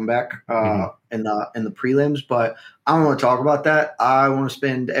comeback in the prelims, but I don't want to talk about that. I want to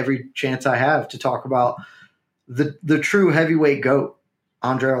spend every chance I have to talk about the true heavyweight GOAT,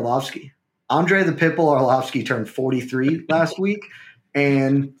 Andrei Arlovski. Andre the Pitbull Arlovski turned 43 last week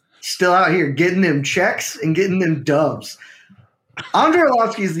and still out here getting them checks and getting them dubs. Andrei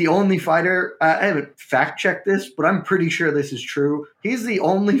Arlovski is the only fighter, I haven't fact-checked this, but I'm pretty sure this is true. He's the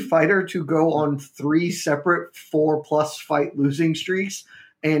only fighter to go on 3 separate 4+ fight losing streaks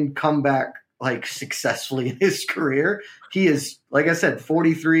and come back like successfully in his career. He is, like I said,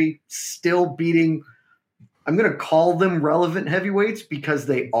 43, still beating. I'm going to call them relevant heavyweights because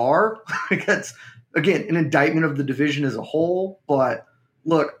they are. That's, again, an indictment of the division as a whole. But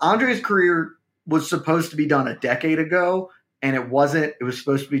look, Andre's career was supposed to be done a decade ago, and it wasn't. It was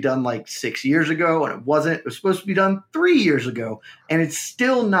supposed to be done like 6 years ago, and it wasn't. It was supposed to be done 3 years ago, and it's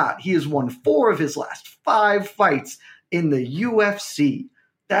still not. He has won 4 of his last 5 fights in the UFC.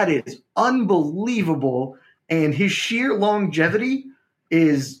 That is unbelievable, and his sheer longevity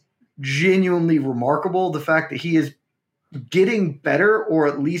is genuinely remarkable. The fact that he is getting better, or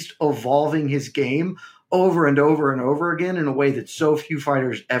at least evolving his game over and over and over again in a way that so few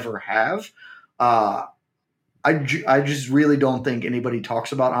fighters ever have. I just really don't think anybody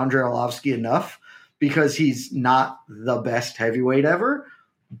talks about Andrei Arlovski enough, because he's not the best heavyweight ever,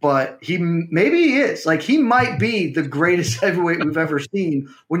 but maybe he is. Like, he might be the greatest heavyweight we've ever seen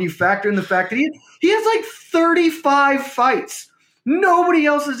when you factor in the fact that he has like 35 fights. Nobody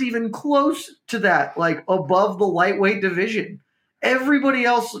else is even close to that, like above the lightweight division. Everybody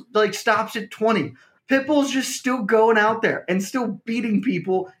else like stops at 20. Pitbull's just still going out there and still beating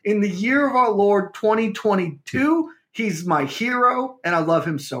people in the year of our Lord 2022. He's my hero, and I love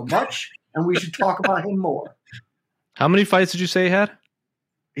him so much, and we should talk about him more. How many fights did you say he had?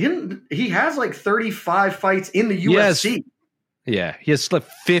 He has like 35 fights in the UFC. Yeah, he has like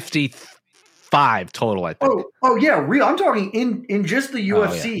 55 total, I think. Oh yeah, real. I'm talking in just the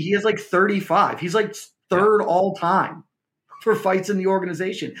UFC. He has like 35. He's like third all time for fights in the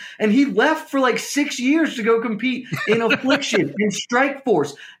organization. And he left for like 6 years to go compete in Affliction and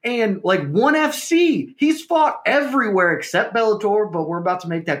Strikeforce and like ONE FC. He's fought everywhere except Bellator, but we're about to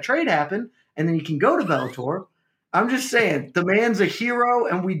make that trade happen, and then he can go to Bellator. I'm just saying, the man's a hero,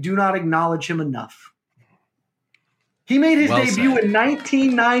 and we do not acknowledge him enough. He made his debut in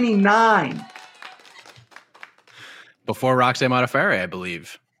 1999. Before Roxanne Modafferi, I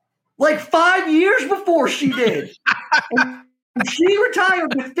believe. Like 5 years before she did. And she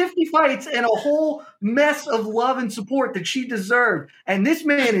retired with 50 fights and a whole mess of love and support that she deserved. And this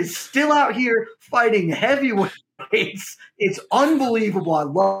man is still out here fighting heavyweights. It's unbelievable. I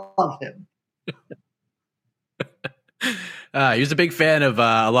love him. He was a big fan of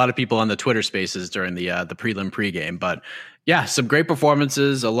a lot of people on the Twitter Spaces during the prelim pregame. But yeah, some great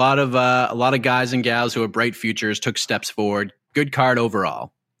performances. A lot of guys and gals who have bright futures took steps forward. Good card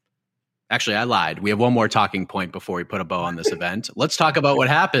overall. Actually, I lied. We have one more talking point before we put a bow on this event. Let's talk about what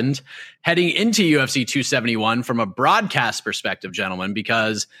happened heading into UFC 271 from a broadcast perspective, gentlemen,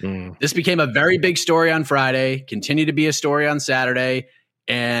 because this became a very big story on Friday, continued to be a story on Saturday,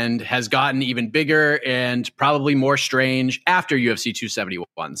 and has gotten even bigger and probably more strange after UFC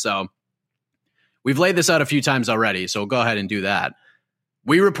 271. So we've laid this out a few times already, so we'll go ahead and do that.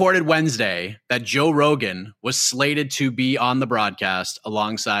 We reported Wednesday that Joe Rogan was slated to be on the broadcast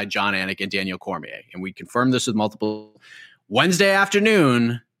alongside John Anik and Daniel Cormier. And we confirmed this with multiple. Wednesday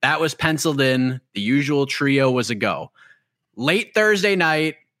afternoon, that was penciled in. The usual trio was a go. Late Thursday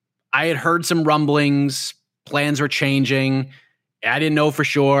night, I had heard some rumblings. Plans were changing. I didn't know for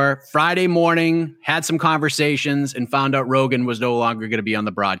sure. Friday morning, had some conversations and found out Rogan was no longer going to be on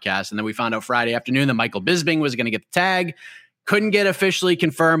the broadcast. And then we found out Friday afternoon that Michael Bisping was going to get the tag. Couldn't get officially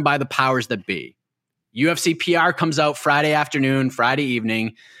confirmed by the powers that be. UFC PR comes out Friday afternoon, Friday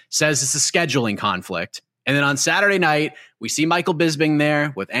evening, says it's a scheduling conflict. And then on Saturday night, we see Michael Bisping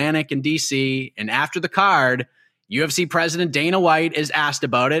there with Anik and DC. And after the card, UFC president Dana White is asked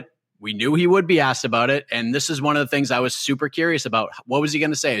about it. We knew he would be asked about it. And this is one of the things I was super curious about. What was he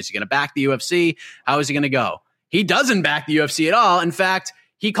going to say? Is he going to back the UFC? How is he going to go? He doesn't back the UFC at all. In fact,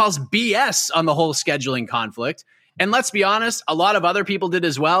 he calls BS on the whole scheduling conflict. And let's be honest, a lot of other people did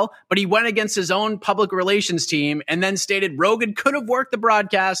as well, but he went against his own public relations team and then stated Rogan could have worked the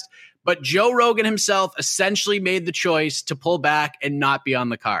broadcast, but Joe Rogan himself essentially made the choice to pull back and not be on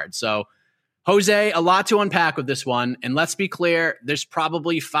the card. So, Jose, a lot to unpack with this one. And let's be clear, there's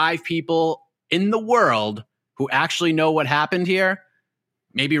probably 5 people in the world who actually know what happened here.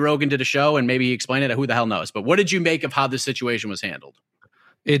 Maybe Rogan did a show and maybe he explained it. Who the hell knows? But what did you make of how this situation was handled?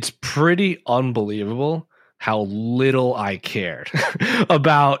 It's pretty unbelievable how little I cared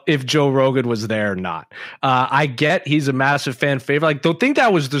about if Joe Rogan was there or not. I get he's a massive fan favorite. Like, the thing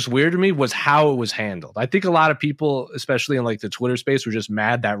that was just weird to me was how it was handled. I think a lot of people, especially in like the Twitter space, were just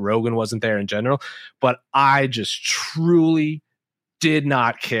mad that Rogan wasn't there in general. But I just truly did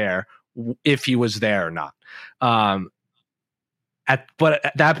not care if he was there or not.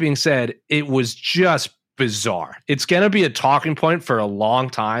 But that being said, it was just bizarre. It's going to be a talking point for a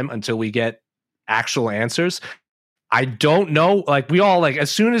long time until we get actual answers. I don't know. Like, we all, like, as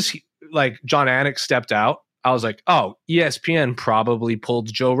soon as like John Anik stepped out, I was like, oh, ESPN probably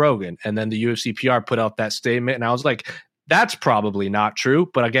pulled Joe Rogan. And then the UFC PR put out that statement. And I was like, that's probably not true.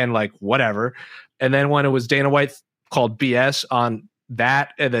 But again, like, whatever. And then when it was Dana White called BS on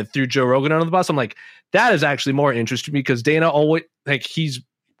that and then threw Joe Rogan under the bus, I'm like, that is actually more interesting because Dana always, like, he's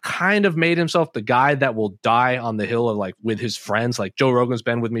kind of made himself the guy that will die on the hill of like with his friends. Like, Joe Rogan's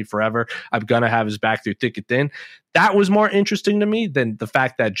been with me forever. I'm going to have his back through thick and thin. That was more interesting to me than the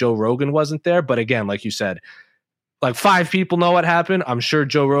fact that Joe Rogan wasn't there. But again, like you said, like 5 people know what happened. I'm sure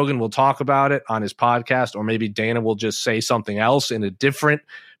Joe Rogan will talk about it on his podcast, or maybe Dana will just say something else in a different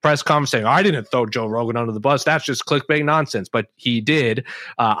press conference saying, I didn't throw Joe Rogan under the bus. That's just clickbait nonsense. But he did.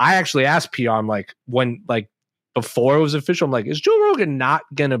 I actually asked PR, I'm like, when, like, before it was official, I'm like, is Joe Rogan not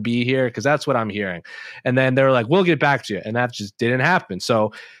going to be here? Because that's what I'm hearing. And then they were like, we'll get back to you. And that just didn't happen.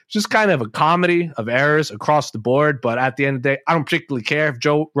 So just kind of a comedy of errors across the board. But at the end of the day, I don't particularly care if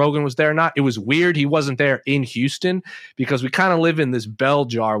Joe Rogan was there or not. It was weird he wasn't there in Houston because we kind of live in this bell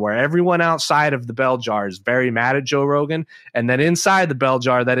jar where everyone outside of the bell jar is very mad at Joe Rogan. And then inside the bell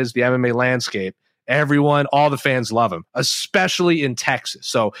jar, that is the MMA landscape, everyone, all the fans love him, especially in Texas.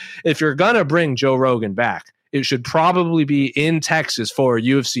 So if you're going to bring Joe Rogan back, it should probably be in Texas for a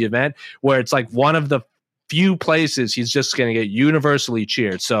UFC event where it's like one of the few places he's just going to get universally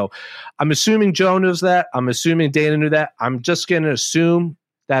cheered. So I'm assuming Joe knows that. I'm assuming Dana knew that. I'm just going to assume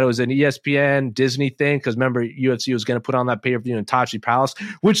that it was an ESPN Disney thing because remember, UFC was going to put on that pay-per-view in Tachi Palace,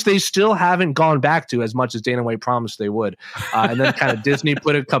 which they still haven't gone back to as much as Dana White promised they would. And then kind of Disney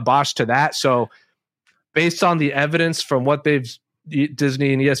put a kibosh to that. So based on the evidence from what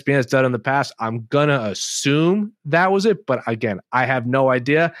Disney and ESPN has done in the past, I'm gonna assume that was it, but again, I have no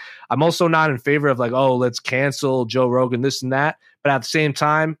idea. I'm also not in favor of like, oh, let's cancel Joe Rogan, this and that. But at the same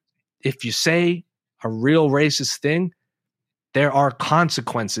time, if you say a real racist thing, there are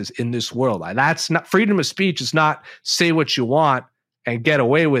consequences in this world. That's not freedom of speech. Is not say what you want and get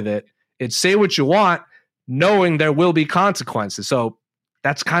away with it. It's say what you want, knowing there will be consequences. So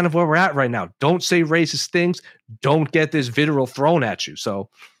that's kind of where we're at right now. Don't say racist things. Don't get this vitriol thrown at you. So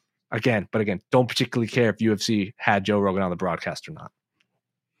again, don't particularly care if UFC had Joe Rogan on the broadcast or not.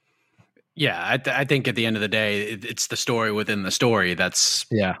 Yeah, I think at the end of the day, it's the story within the story that's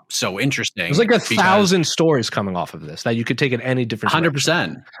so interesting. There's like 1,000 stories coming off of this that you could take in any different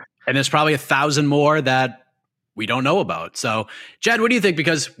 100%. And there's probably 1,000 more that we don't know about. So, Jed, what do you think?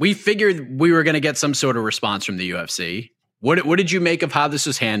 Because we figured we were going to get some sort of response from the UFC. What did you make of how this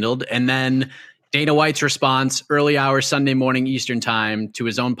was handled? And then Dana White's response, early hours Sunday morning Eastern time, to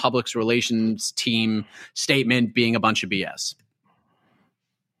his own public relations team statement being a bunch of BS.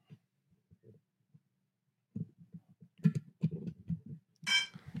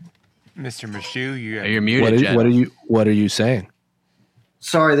 Mr. Mishu, you're muted. What are you saying?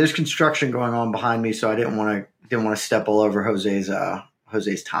 Sorry, there's construction going on behind me, so I didn't want to step all over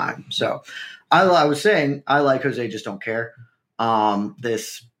Jose's time. So I was saying I like Jose, just don't care.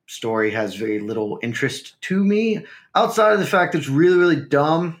 This story has very little interest to me outside of the fact that it's really, really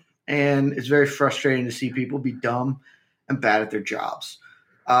dumb, and it's very frustrating to see people be dumb and bad at their jobs.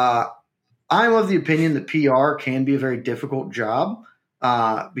 I'm of the opinion that PR can be a very difficult job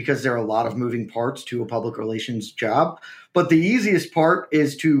because there are a lot of moving parts to a public relations job. But the easiest part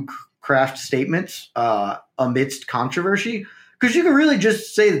is to craft statements amidst controversy. Because you can really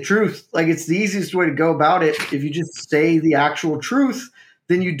just say the truth. Like, it's the easiest way to go about it. If you just say the actual truth,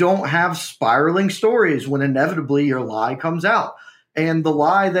 then you don't have spiraling stories when inevitably your lie comes out. And the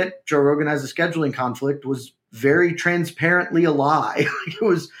lie that Joe Rogan has a scheduling conflict was very transparently a lie. It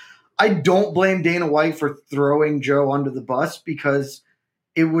was. I don't blame Dana White for throwing Joe under the bus because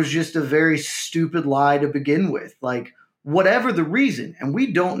it was just a very stupid lie to begin with. Like, whatever the reason, and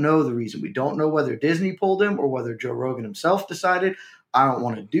we don't know the reason. We don't know whether Disney pulled him or whether Joe Rogan himself decided, I don't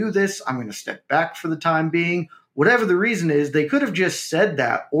want to do this. I'm going to step back for the time being. Whatever the reason is, they could have just said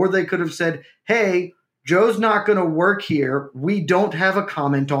that, or they could have said, hey, Joe's not going to work here. We don't have a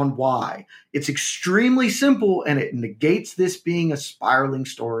comment on why. It's extremely simple, and it negates this being a spiraling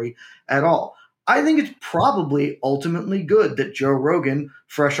story at all. I think it's probably ultimately good that Joe Rogan,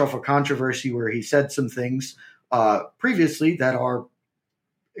 fresh off a controversy where he said some things previously that are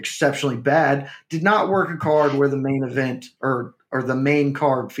exceptionally bad, did not work a card where the main event or the main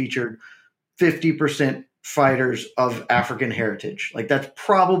card featured 50% fighters of African heritage. Like, that's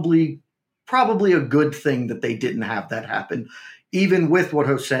probably a good thing that they didn't have that happen, even with what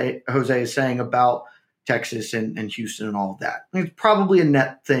Jose is saying about Texas and Houston and all of that. I mean, it's probably a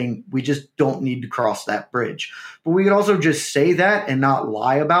net thing. We just don't need to cross that bridge. But we could also just say that and not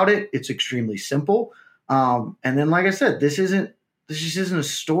lie about it. It's extremely simple. And then, like I said, this isn't this just isn't a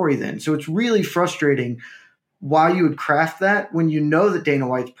story then. So it's really frustrating why you would craft that when you know that Dana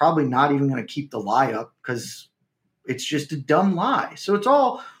White's probably not even going to keep the lie up because it's just a dumb lie. So it's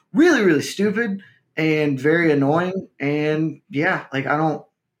all really, really stupid and very annoying. And yeah, like I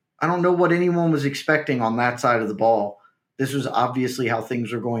don't know what anyone was expecting on that side of the ball. This was obviously how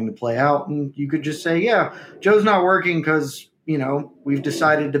things were going to play out. And you could just say, yeah, Joe's not working because, we've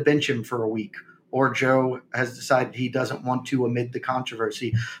decided to bench him for a week, or Joe has decided he doesn't want to amid the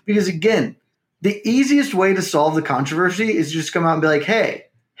controversy. Because again, the easiest way to solve the controversy is just come out and be like, hey,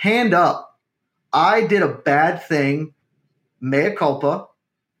 hand up. I did a bad thing. Mea culpa.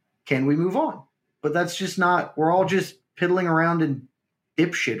 Can we move on? But that's just not, we're all just piddling around in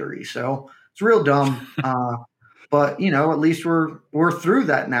dipshittery. So it's real dumb. But, at least we're through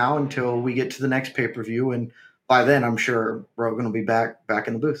that now until we get to the next pay-per-view. And by then, I'm sure Rogan will be back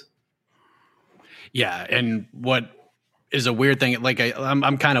in the booth. Yeah. And what is a weird thing, like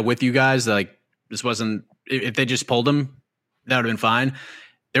I'm kind of with you guys. Like this wasn't, if they just pulled him, that would have been fine.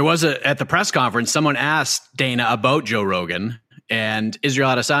 There was at the press conference, someone asked Dana about Joe Rogan, and Israel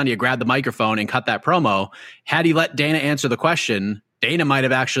Adesanya grabbed the microphone and cut that promo. Had he let Dana answer the question, Dana might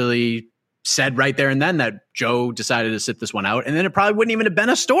have actually said right there and then that Joe decided to sit this one out, and then it probably wouldn't even have been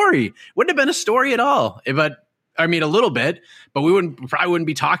a story. Wouldn't have been a story at all. But I mean, a little bit, but we probably wouldn't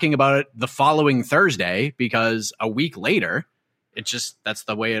be talking about it the following Thursday because a week later, that's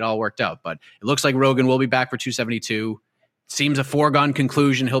the way it all worked out. But it looks like Rogan will be back for 272. Seems a foregone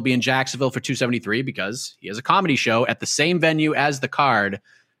conclusion. He'll be in Jacksonville for 273 because he has a comedy show at the same venue as the card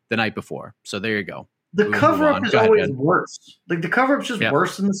the night before. So there you go. The cover-up is always worse. Like the cover-up's just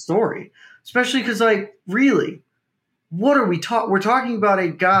worse than the story, especially because, like, really, what are we talking? We're talking about a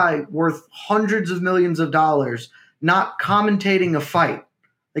guy worth hundreds of millions of dollars not commentating a fight.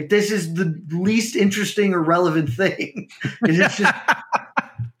 Like this is the least interesting or relevant thing. It's just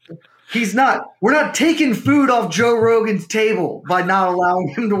we're not taking food off Joe Rogan's table by not allowing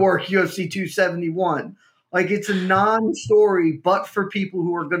him to work UFC 271. Like it's a non-story, but for people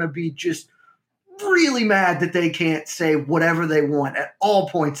who are going to be just really mad that they can't say whatever they want at all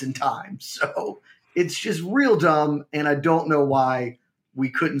points in time. So it's just real dumb, and I don't know why we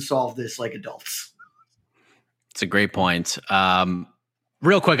couldn't solve this like adults. It's a great point.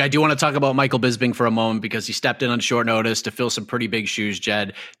 Real quick, I do want to talk about Michael Bisping for a moment because he stepped in on short notice to fill some pretty big shoes,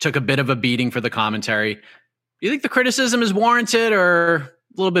 Jed. Took a bit of a beating for the commentary. Do you think the criticism is warranted or a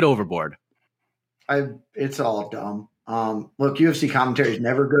little bit overboard? It's all dumb. Look, UFC commentary is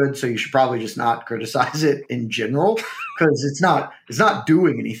never good, so you should probably just not criticize it in general because it's not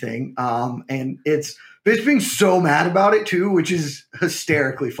doing anything. And it's being so mad about it too, which is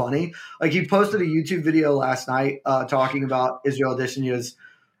hysterically funny. Like he posted a YouTube video last night talking about Israel Adesanya's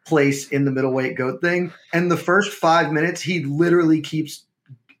place in the middleweight GOAT thing, and the first 5 minutes he literally keeps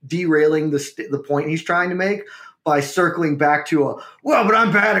derailing the point he's trying to make by circling back to but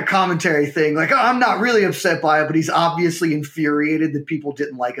I'm bad at commentary thing. Like, I'm not really upset by it, but he's obviously infuriated that people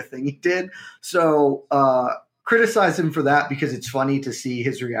didn't like a thing he did. So criticize him for that because it's funny to see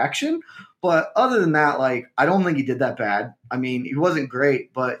his reaction. But other than that, like, I don't think he did that bad. I mean, he wasn't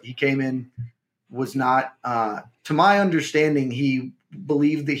great, but he came in, was not, to my understanding, he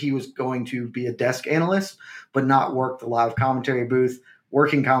believed that he was going to be a desk analyst, but not work the live commentary booth.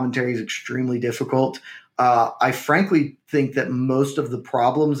 Working commentary is extremely difficult. I frankly think that most of the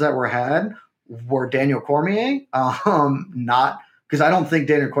problems that were had were Daniel Cormier, not because I don't think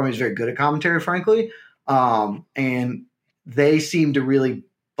Daniel Cormier is very good at commentary, frankly. And they seemed to really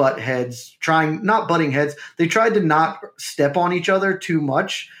butt heads, not butting heads. They tried to not step on each other too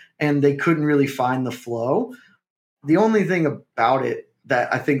much, and they couldn't really find the flow. The only thing about it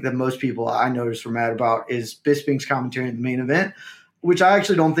that I think that most people I noticed were mad about is Bisping's commentary in the main event, which I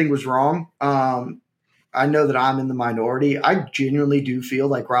actually don't think was wrong. I know that I'm in the minority. I genuinely do feel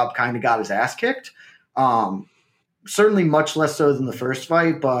like Rob kind of got his ass kicked. Certainly much less so than the first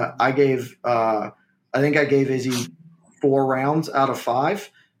fight, but I think I gave Izzy 4 rounds out of 5.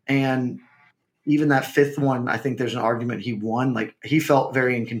 And even that 5th one, I think there's an argument he won. Like he felt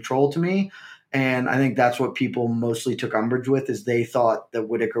very in control to me. And I think that's what people mostly took umbrage with is they thought that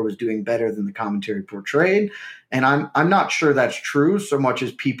Whittaker was doing better than the commentary portrayed. And I'm not sure that's true so much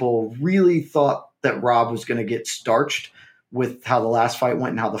as people really thought that Rob was going to get starched with how the last fight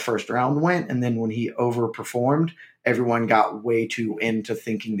went and how the first round went. And then when he overperformed, everyone got way too into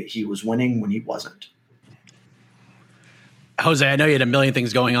thinking that he was winning when he wasn't. Jose, I know you had a million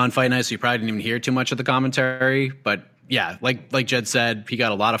things going on fight night, so you probably didn't even hear too much of the commentary, but yeah, like Jed said, he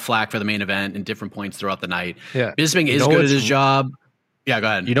got a lot of flack for the main event in different points throughout the night. Yeah. Bisping is good at his job. Yeah, go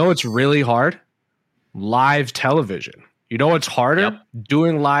ahead. You know what's really hard? Live television. You know what's harder? Yep.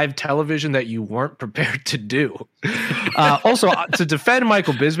 Doing live television that you weren't prepared to do. Also, to defend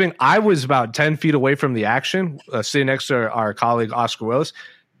Michael Bisping, I was about 10 feet away from the action, sitting next to our colleague Oscar Willis.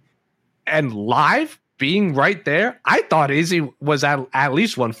 And live, being right there, I thought Izzy was at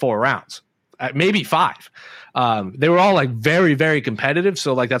least won 4 rounds, maybe 5. They were all like very, very competitive.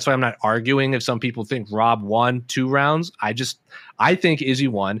 So like that's why I'm not arguing if some people think Rob won 2 rounds. I think Izzy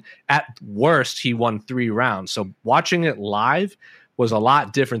won. At worst, he won 3 rounds. So watching it live was a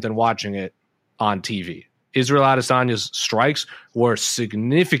lot different than watching it on TV. Israel Adesanya's strikes were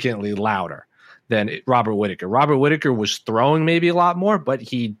significantly louder than Robert Whittaker. Robert Whittaker was throwing maybe a lot more, but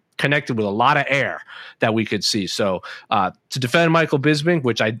he connected with a lot of air that we could see. So to defend Michael Bisping,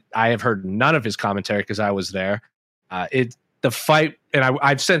 which I have heard none of his commentary because I was there, the fight, and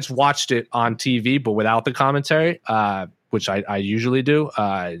I've since watched it on TV, but without the commentary, which I usually do,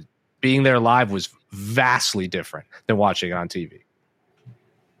 being there live was vastly different than watching it on TV.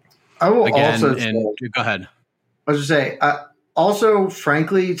 I will go ahead. I was going to say, also,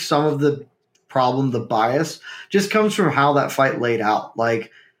 frankly, some of the problem, the bias, just comes from how that fight laid out.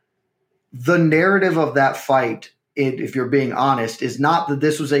 Like, the narrative of that fight, if you're being honest, is not that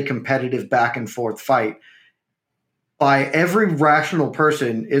this was a competitive back and forth fight. By every rational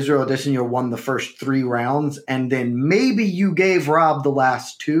person, Israel Adesanya won the first 3 rounds, and then maybe you gave Rob the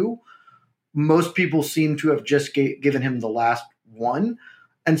last 2. Most people seem to have just given him the last 1.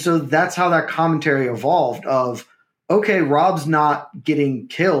 And so that's how that commentary evolved of, okay, Rob's not getting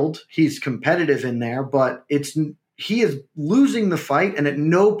killed. He's competitive in there, but he is losing the fight, and at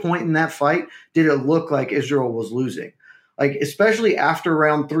no point in that fight did it look like Israel was losing. Like, especially after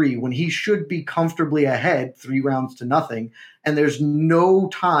round 3, when he should be comfortably ahead 3 rounds to nothing, and there's no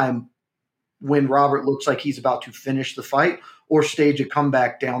time when Robert looks like he's about to finish the fight or stage a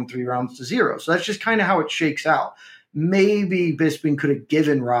comeback down 3 rounds to 0. So that's just kind of how it shakes out. Maybe Bisping could have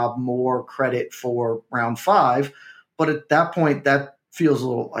given Rob more credit for round 5, but at that point, that feels a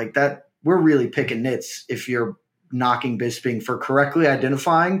little like that. We're really picking nits if you're knocking Bisping for correctly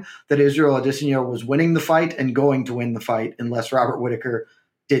identifying that Israel Adesanya was winning the fight and going to win the fight unless Robert Whittaker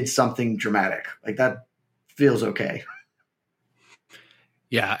did something dramatic. Like, that feels okay.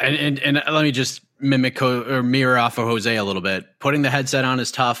 Yeah, and let me just mimic or mirror off of Jose a little bit. Putting the headset on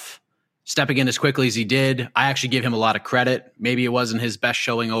is tough. Stepping in as quickly as he did, I actually give him a lot of credit. Maybe it wasn't his best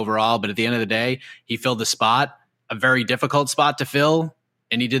showing overall, but at the end of the day, he filled the spot, a very difficult spot to fill,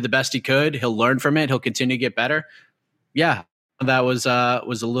 and he did the best he could. He'll learn from it. He'll continue to get better. Yeah, that was a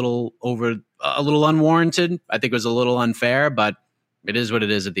little unwarranted. I think it was a little unfair, but it is what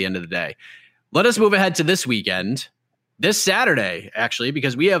it is at the end of the day. Let us move ahead to this weekend. This Saturday, actually,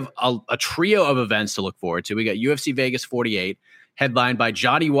 because we have a trio of events to look forward to. We got UFC Vegas 48, headlined by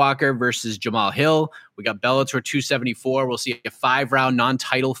Johnny Walker versus Jamal Hill. We got Bellator 274. We'll see a 5-round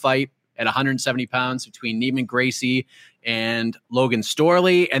non-title fight at 170 pounds between Neiman Gracie and Logan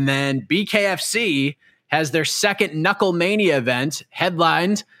Storley. And then BKFC has their second Knuckle Mania event,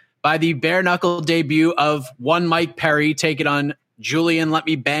 headlined by the bare knuckle debut of one Mike Perry taking on Julian Let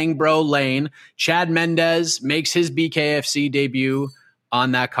Me Bang Bro Lane. Chad Mendez makes his BKFC debut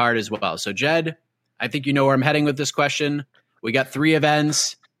on that card as well. So, Jed, I think you know where I'm heading with this question. We got 3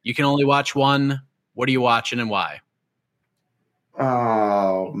 events. You can only watch one. What are you watching and why?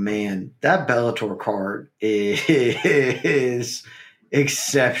 Oh, man. That Bellator card is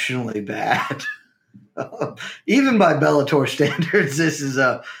exceptionally bad. Even by Bellator standards, this is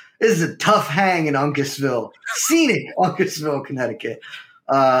a tough hang in Uncasville, scenic Uncasville, Connecticut.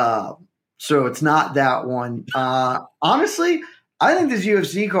 So it's not that one. Honestly, I think this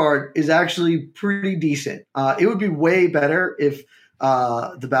UFC card is actually pretty decent. It would be way better if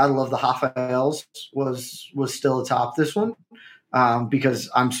the Battle of the Rafaels was still atop this one, because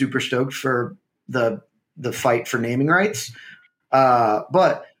I'm super stoked for the fight for naming rights.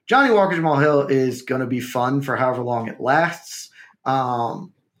 But Johnny Walker Jamal Hill is going to be fun for however long it lasts.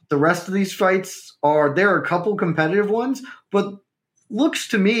 The rest of these fights there are a couple competitive ones, but looks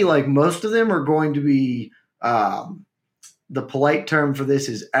to me like most of them are going to be, the polite term for this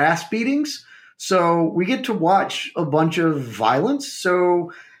is ass beatings. So we get to watch a bunch of violence.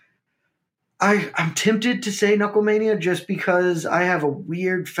 So I'm tempted to say Knucklemania just because I have a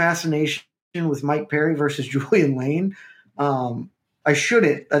weird fascination with Mike Perry versus Julian Lane. I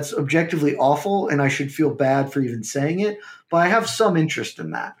shouldn't. That's objectively awful, and I should feel bad for even saying it, but I have some interest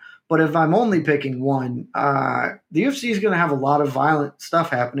in that. But if I'm only picking one, the UFC is going to have a lot of violent stuff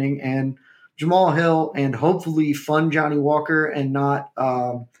happening, and Jamal Hill and hopefully fun Johnny Walker and not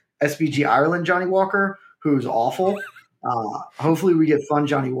SBG Ireland Johnny Walker, who's awful. Hopefully we get fun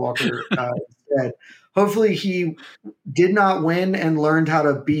Johnny Walker instead. hopefully he did not win and learned how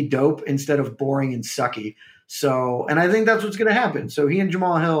to be dope instead of boring and sucky. So, and I think that's what's going to happen. So he and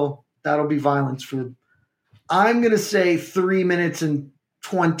Jamal Hill, that'll be violence for, I'm going to say 3 minutes and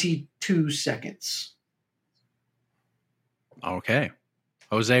 22 seconds. Okay.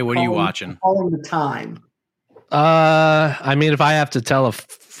 Jose, what are you watching? Calling the time. I mean, if I have to tell a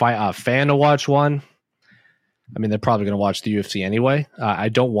fan to watch one, I mean, they're probably going to watch the UFC anyway. I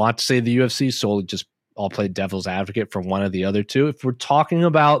don't want to say the UFC, so I'll play devil's advocate for one of the other two. If we're talking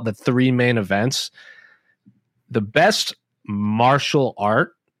about the 3 main events, the best martial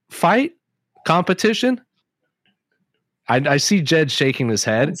art fight competition, I see Jed shaking his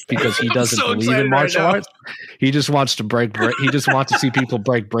head because he doesn't believe in martial arts. He just wants to break. He just wants to see people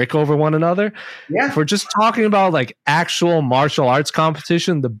break brick over one another. Yeah. If we're just talking about like actual martial arts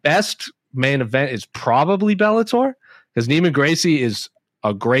competition, the best main event is probably Bellator, because Neiman Gracie is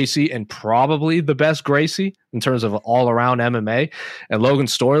a Gracie and probably the best Gracie in terms of all around MMA. And Logan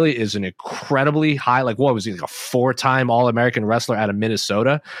Storley is an incredibly high, like what was he, like a 4-time All-American wrestler out of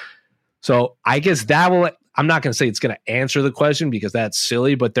Minnesota. So I guess that will, I'm not going to say it's going to answer the question because that's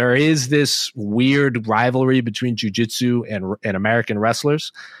silly, but there is this weird rivalry between jiu-jitsu and American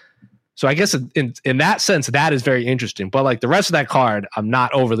wrestlers. So I guess in that sense, that is very interesting. But like the rest of that card, I'm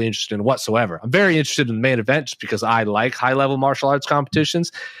not overly interested in whatsoever. I'm very interested in the main event just because I like high-level martial arts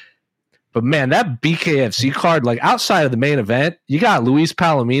competitions. But man, that BKFC card, like outside of the main event, you got Luis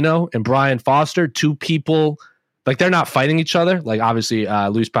Palomino and Brian Foster, two people, like they're not fighting each other. Like obviously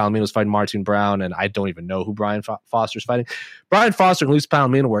Luis Palomino's fighting Martin Brown, and I don't even know who Brian Foster's fighting. Brian Foster and Luis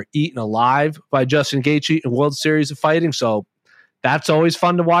Palomino were eaten alive by Justin Gaethje in World Series of Fighting, so that's always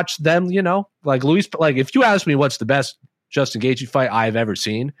fun to watch them, you know. Like Luis, like if you ask me what's the best Justin Gaethje fight I've ever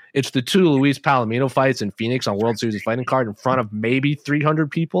seen, it's the two Luis Palomino fights in Phoenix on World Series of Fighting card in front of maybe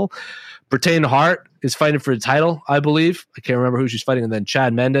 300 people. Bertain Hart is fighting for the title, I believe. I can't remember who she's fighting. And then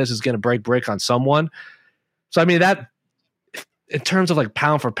Chad Mendes is going to break brick on someone. So, I mean, that in terms of like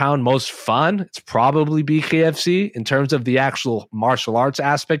pound for pound, most fun, it's probably BKFC. In terms of the actual martial arts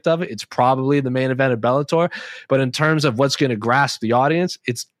aspect of it, it's probably the main event of Bellator. But in terms of what's going to grasp the audience,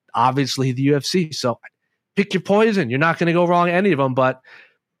 it's obviously the UFC. So pick your poison. You're not going to go wrong any of them, but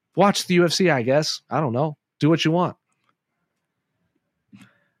watch the UFC, I guess. I don't know. Do what you want.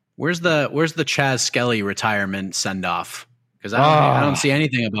 Where's the Chaz Skelly retirement send off? Because I don't see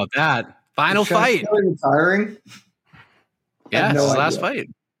anything about that. Final fight. Retiring? Yeah, it's his last fight.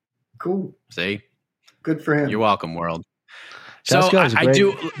 Cool. See? Good for him. You're welcome, world. So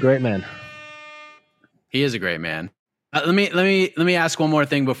great man. He is a great man. Let me ask one more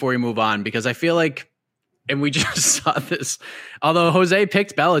thing before we move on, because I feel like, and we just saw this, although Jose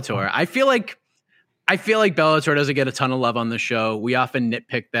picked Bellator, I feel like Bellator doesn't get a ton of love on the show. We often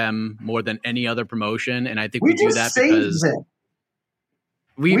nitpick them more than any other promotion, and I think we do that because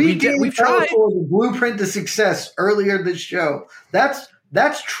we've tried the blueprint to success earlier this show.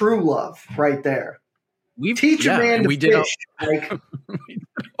 That's true love right there. Teach a man to fish.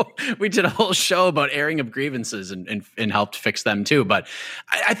 We did a whole show about airing of grievances and helped fix them too. But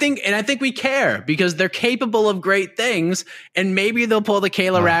I think we care because they're capable of great things, and maybe they'll pull the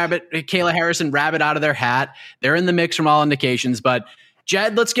Kayla Harrison rabbit out of their hat. They're in the mix from all indications. But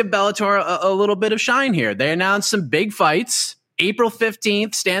Jed, let's give Bellator a little bit of shine here. They announced some big fights. April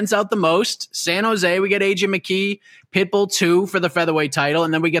 15th stands out the most. San Jose, we get AJ McKee, Pitbull 2 for the featherweight title,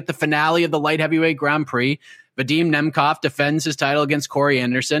 and then we get the finale of the light heavyweight Grand Prix. Vadim Nemkov defends his title against Corey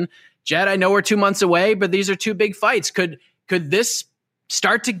Anderson. Jed, I know we're 2 months away, but these are two big fights. Could this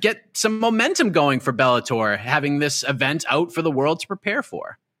start to get some momentum going for Bellator, having this event out for the world to prepare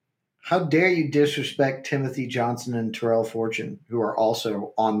for? How dare you disrespect Timothy Johnson and Terrell Fortune, who are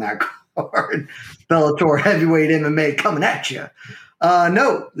also on that card. Bellator heavyweight MMA coming at you.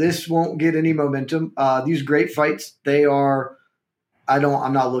 No, this won't get any momentum. These great fights, they are. I'm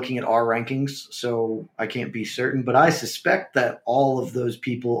not looking at our rankings, so I can't be certain, but I suspect that all of those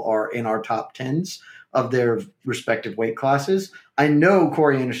people are in our top 10s of their respective weight classes. I know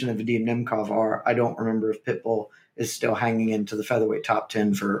Corey Anderson and Vadim Nemkov are. I don't remember if Pitbull is still hanging into the featherweight top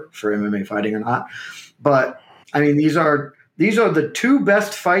 10 for MMA fighting or not. But I mean, these are the two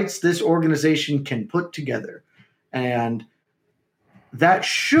best fights this organization can put together, and that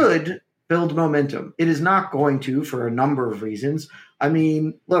should build momentum. It is not going to, for a number of reasons. I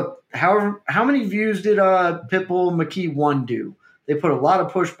mean, look, how many views did Pitbull McKee 1 do? They put a lot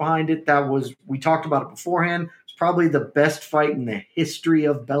of push behind it. We talked about it beforehand. It's probably the best fight in the history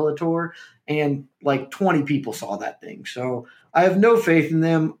of Bellator, and like 20 people saw that thing. So I have no faith in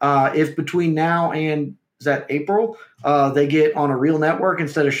them. If between now and is that April? They get on a real network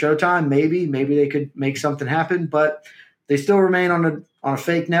instead of Showtime. Maybe they could make something happen, but they still remain on a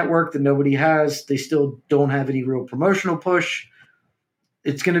fake network that nobody has. They still don't have any real promotional push.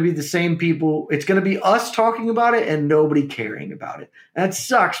 It's going to be the same people. It's going to be us talking about it and nobody caring about it. And it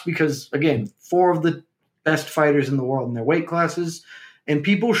sucks because, again, 4 of the best fighters in the world in their weight classes, and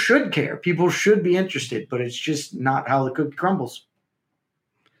people should care. People should be interested, but it's just not how the cookie crumbles.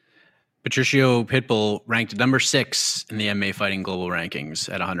 Patricio Pitbull ranked number 6 in the MMA Fighting Global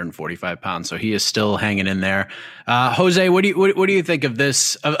rankings at 145 pounds, so he is still hanging in there. Jose, what do you think of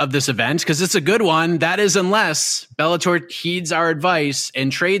this event? Because it's a good one. That is, unless Bellator heeds our advice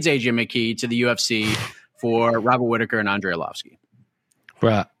and trades AJ McKee to the UFC for Robert Whittaker and Andrei Arlovski.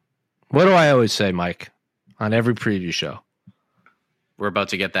 Bruh, what do I always say, Mike, on every preview show? We're about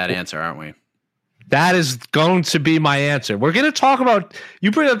to get that answer, aren't we? That is going to be my answer. We're going to talk about,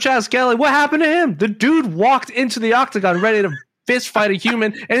 you bring up Chaz Kelly. What happened to him? The dude walked into the octagon ready to fist fight a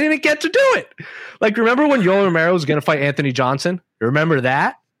human and didn't get to do it. Like, remember when Yoel Romero was going to fight Anthony Johnson? Remember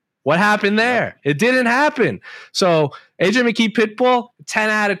that? What happened there? It didn't happen. So AJ McKee Pitbull, 10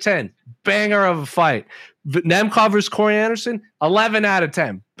 out of 10. Banger of a fight. Nemkov versus Corey Anderson, 11 out of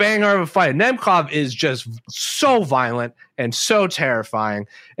 10. Banger of a fight. Nemkov is just so violent and so terrifying.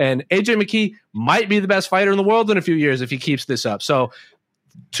 And AJ McKee might be the best fighter in the world in a few years if he keeps this up. So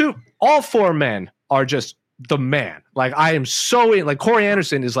all 4 men are just the man. Like, I am so in, like, Corey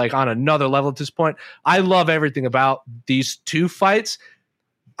Anderson is like on another level at this point. I love everything about these 2 fights.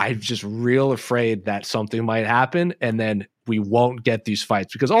 I'm just real afraid that something might happen and then we won't get these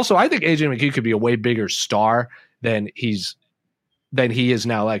fights, because also I think AJ McKee could be a way bigger star than he is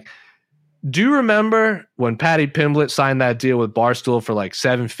now. Like, do you remember when Paddy Pimblett signed that deal with Barstool for like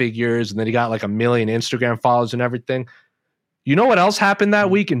 7 figures and then he got like 1 million Instagram followers and everything? You know what else happened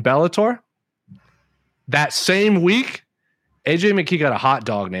that week in Bellator? That same week, AJ McKee got a hot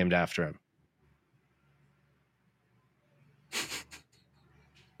dog named after him.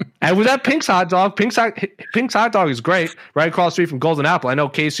 And with that Pink's hot dog, Pink's hot dog is great, right across the street from Golden Apple. I know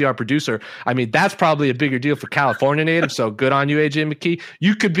Casey, our producer. I mean, that's probably a bigger deal for California natives. So good on you, AJ McKee.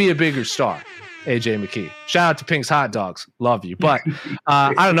 You could be a bigger star, AJ McKee. Shout out to Pink's hot dogs. Love you. But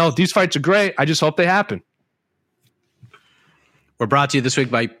I don't know. These fights are great. I just hope they happen. We're brought to you this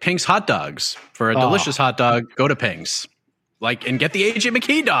week by Pink's Hot Dogs. For a delicious hot dog, go to Pink's. And get the AJ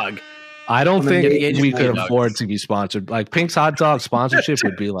McKee dog. I don't think we could afford to be sponsored. Like, Pink's hot dog sponsorship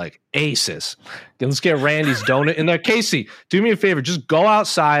would be like aces. Let's get Randy's donut in there. Casey, do me a favor. Just go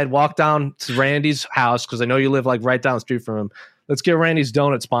outside, walk down to Randy's house, because I know you live like right down the street from him. Let's get Randy's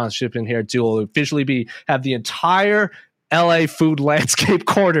donut sponsorship in here too. We'll officially have the entire LA food landscape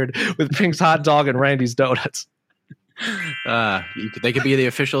cornered with Pink's hot dog and Randy's donuts. They could be the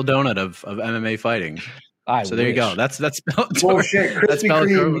official donut of MMA fighting. There you go. That's Bellator. Bullshit. Krispy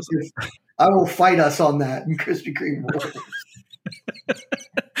Kreme. I will fight us on that in Krispy Kreme.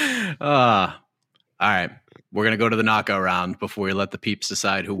 All right. We're going to go to the knockout round before we let the peeps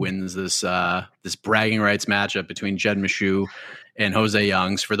decide who wins this bragging rights matchup between Jed Meshew and Jose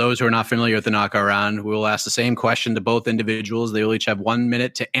Youngs. For those who are not familiar with the knockout round, we will ask the same question to both individuals. They will each have 1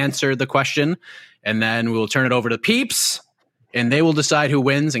 minute to answer the question, and then we will turn it over to peeps, and they will decide who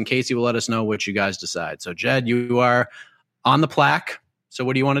wins, and Casey will let us know what you guys decide. So, Jed, you are on the plaque. So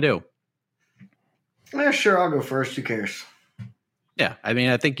what do you want to do? Yeah, sure. I'll go first. Who cares? Yeah. I mean,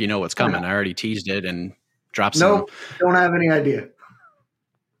 I think you know what's coming. I already teased it and dropped some. Nope. Don't have any idea.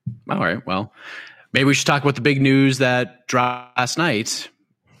 All right. Well, maybe we should talk about the big news that dropped last night,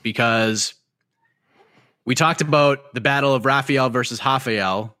 because we talked about the battle of Rafael versus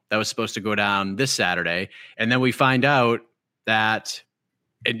Rafael that was supposed to go down this Saturday. And then we find out that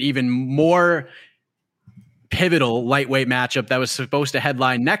an even more pivotal lightweight matchup that was supposed to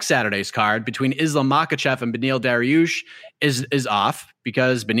headline next Saturday's card between Islam Makhachev and Beneil Dariush is off,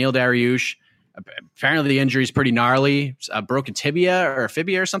 because Beneil Dariush, apparently the injury is pretty gnarly, a broken tibia or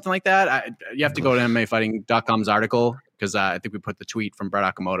fibia or something like that. You have to go to MMAfighting.com's article, because I think we put the tweet from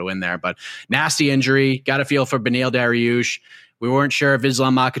Brett Okamoto in there. But nasty injury. Got a feel for Beneil Dariush. We weren't sure if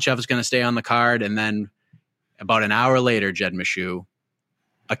Islam Makhachev was going to stay on the card. And then about an hour later, Jed Meshew,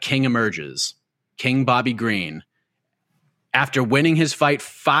 a king emerges. King Bobby Green. After winning his fight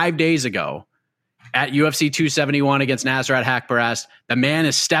 5 days ago at UFC 271 against Nasrat Haqparast, the man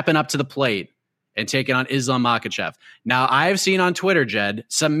is stepping up to the plate and taking on Islam Makhachev. Now, I have seen on Twitter, Jed,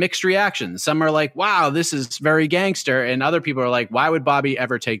 some mixed reactions. Some are like, wow, this is very gangster. And other people are like, why would Bobby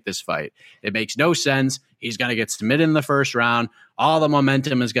ever take this fight? It makes no sense. He's going to get submitted in the first round. All the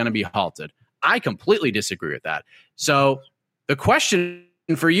momentum is going to be halted. I completely disagree with that. So the question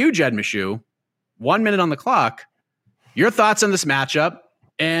for you, Jed Meshew, 1 minute on the clock. Your thoughts on this matchup,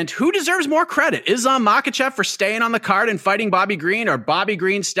 and who deserves more credit? Islam Makhachev for staying on the card and fighting Bobby Green, or Bobby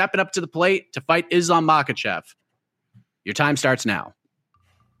Green stepping up to the plate to fight Islam Makhachev? Your time starts now.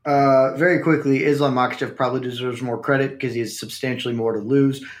 Very quickly, Islam Makhachev probably deserves more credit because he has substantially more to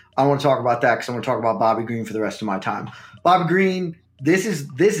lose. I want to talk about that because I want to talk about Bobby Green for the rest of my time. Bobby Green, this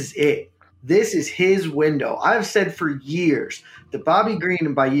is it. This is his window. I've said for years that Bobby Green,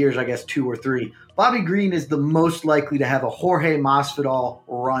 and by years I guess 2 or 3, Bobby Green is the most likely to have a Jorge Masvidal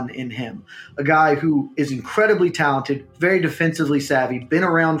run in him. A guy who is incredibly talented, very defensively savvy, been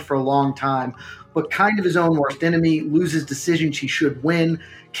around for a long time, but kind of his own worst enemy, loses decisions he should win,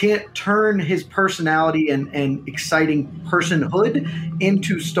 can't turn his personality and exciting personhood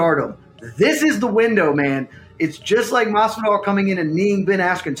into stardom. This is the window, man. It's just like Masvidal coming in and kneeing Ben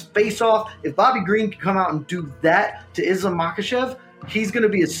Askren's face off. If Bobby Green can come out and do that to Islam Makhachev, he's going to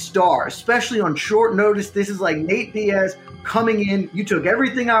be a star, especially on short notice. This is like Nate Diaz coming in. You took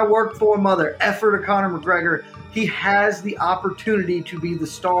everything I worked for, mother effer to Conor McGregor. He has the opportunity to be the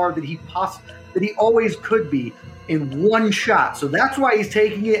star that he always could be in one shot. So that's why he's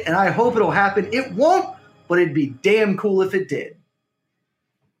taking it, and I hope it'll happen. It won't, but it'd be damn cool if it did.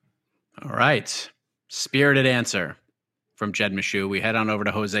 All right. Spirited answer from Jed Meshew. We head on over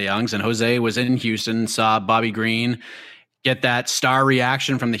to Jose Youngs, and Jose was in Houston, saw Bobby Green get that star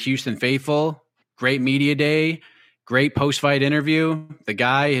reaction from the Houston faithful. Great media day, great post-fight interview. The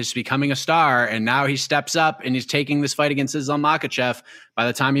guy is becoming a star, and now he steps up and he's taking this fight against Islam Makhachev by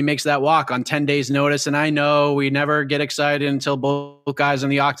the time he makes that walk on 10 days' notice. And I know we never get excited until both guys in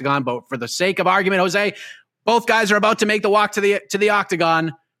the octagon, but for the sake of argument, Jose, both guys are about to make the walk to the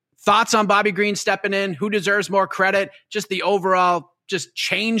octagon. Thoughts on Bobby Green stepping in? Who deserves more credit? Just the overall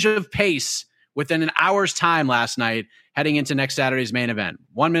change of pace within an hour's time last night, heading into next Saturday's main event.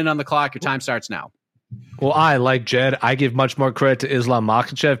 1 minute on the clock. Your time starts now. Well, like Jed, I give much more credit to Islam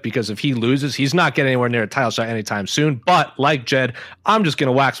Makhachev because if he loses, he's not getting anywhere near a title shot anytime soon. But like Jed, I'm just going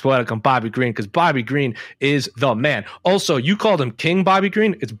to wax poetic on Bobby Green because Bobby Green is the man. Also, you called him King Bobby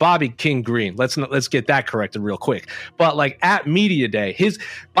Green. It's Bobby King Green. Let's get that corrected real quick. But like at media day,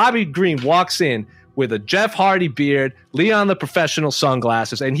 Bobby Green walks in with a Jeff Hardy beard, Leon the Professional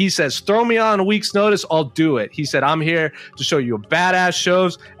sunglasses, and he says, throw me on a week's notice, I'll do it. He said, I'm here to show you a badass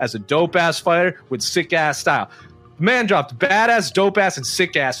shows as a dope-ass fighter with sick-ass style. Man dropped badass, dope-ass, and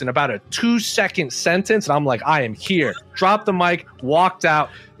sick-ass in about a 2-second sentence, and I'm like, I am here. Dropped the mic, walked out.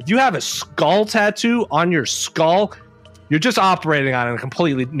 If you have a skull tattoo on your skull, you're just operating on a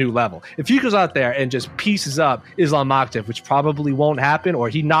completely new level. If he goes out there and just pieces up Islam Makhachev, which probably won't happen, or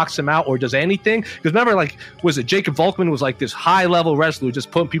he knocks him out or does anything, because remember, was it Jacob Volkman was like this high-level wrestler who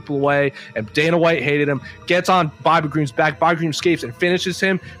just putting people away, and Dana White hated him, gets on Bobby Green's back, Bobby Green escapes and finishes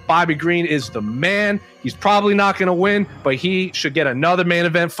him. Bobby Green is the man. He's probably not going to win, but he should get another main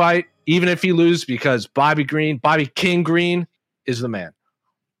event fight, even if he loses, because Bobby King Green, is the man.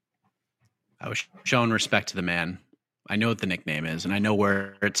 I was showing respect to the man. I know what the nickname is, and I know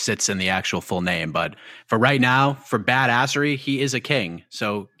where it sits in the actual full name. But for right now, for badassery, he is a king.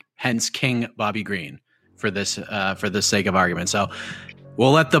 So hence King Bobby Green for this sake of argument. So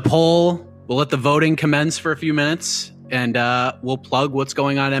we'll let the voting commence for a few minutes, and we'll plug what's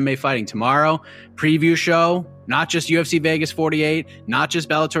going on in MMA Fighting tomorrow. Preview show, not just UFC Vegas 48, not just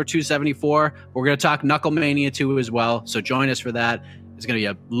Bellator 274. We're going to talk Knucklemania 2 as well. So join us for that. It's going to be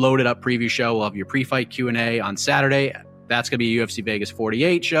a loaded up preview show. We'll have your pre-fight Q&A on Saturday. That's going to be a UFC Vegas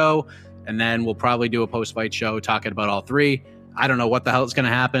 48 show. And then we'll probably do a post-fight show talking about all three. I don't know what the hell is going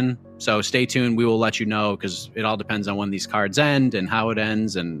to happen. So stay tuned. We will let you know because it all depends on when these cards end and how it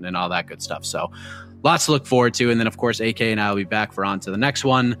ends and all that good stuff. So lots to look forward to. And then, of course, AK and I will be back for on to the next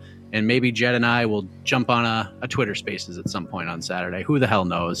one. And maybe Jed and I will jump on a Twitter Spaces at some point on Saturday. Who the hell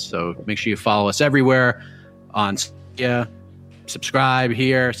knows? So make sure you follow us everywhere on subscribe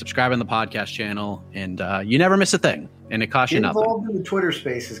here, subscribe on the podcast channel, and you never miss a thing, and it costs you nothing. Get involved in the Twitter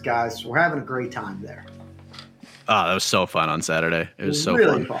Spaces, guys. We're having a great time there. Oh, that was so fun on Saturday. It was so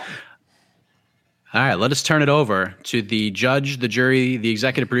really fun. All right, let us turn it over to the judge, the jury, the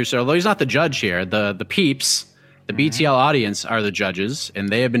executive producer. Although he's not the judge here, the peeps, the BTL audience are the judges, and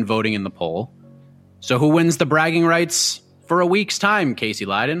they have been voting in the poll. So who wins the bragging rights for a week's time, Casey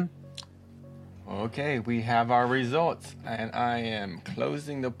Leydon? Okay, we have our results, and I am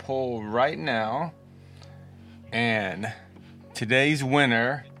closing the poll right now. And today's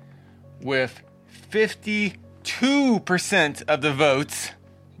winner, with 52% of the votes,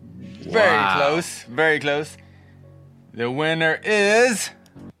 very close. The winner is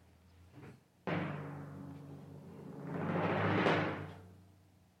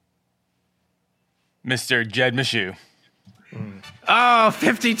Mr. Jed Meshew. Oh,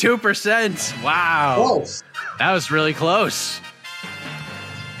 52%. Wow. Close. That was really close.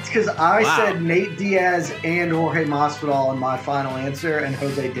 It's because I said Nate Diaz and Jorge Masvidal in my final answer, and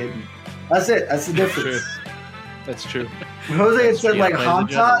Jose didn't. That's it. That's the difference. That's true. When Jose had said like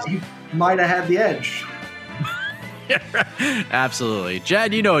Hamza, he might have had the edge. Absolutely.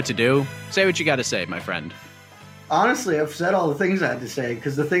 Jed, you know what to do. Say what you got to say, my friend. Honestly, I've said all the things I had to say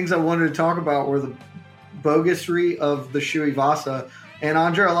because the things I wanted to talk about were the bogusry of the Shui Vasa, and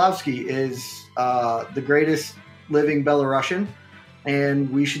Andrei Arlovsky is the greatest living Belarusian,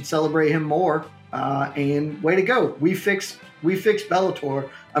 and we should celebrate him more. And way to go. We fixed Bellator.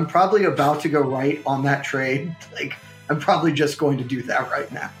 I'm probably about to go right on that trade. Like, I'm probably just going to do that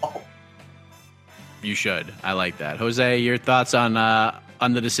right now. You should. I like that. Jose, your thoughts on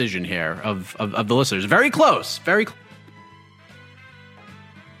the decision here of the listeners? Very close. Very close.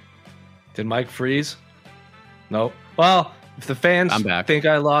 Did Mike freeze? Nope. Well, if the fans think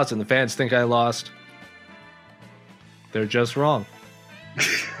I lost and the fans think I lost, they're just wrong.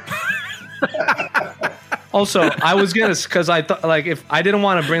 Also, I was going to, because I thought, like, if I didn't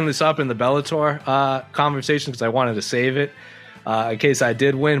want to bring this up in the Bellator conversation because I wanted to save it in case I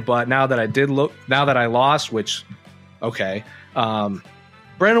did win. But now that I lost, which, okay.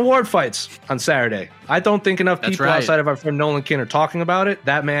 Brandon Ward fights on Saturday. I don't think enough people outside of our friend Nolan King are talking about it.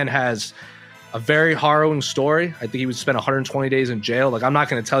 That man has a very harrowing story. I think he would spend 120 days in jail. Like, I'm not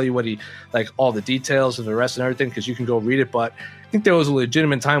going to tell you what all the details of the arrest and everything because you can go read it. But I think there was a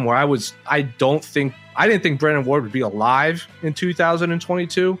legitimate time where I didn't think Brandon Ward would be alive in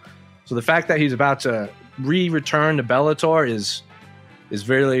 2022. So the fact that he's about to return to Bellator is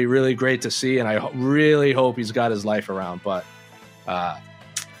really, really great to see. And I really hope he's got his life around. But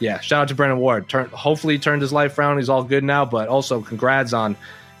yeah, shout out to Brandon Ward. Hopefully he turned his life around. He's all good now. But also congrats on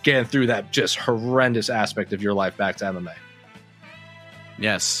getting through that just horrendous aspect of your life back to MMA.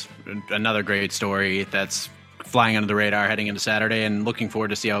 Yes, another great story that's flying under the radar heading into Saturday, and looking forward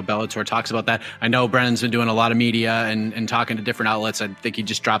to see how Bellator talks about that. I know Brennan's been doing a lot of media and talking to different outlets. I think he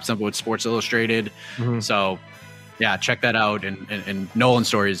just dropped something with Sports Illustrated. Mm-hmm. So, yeah, check that out. And Nolan's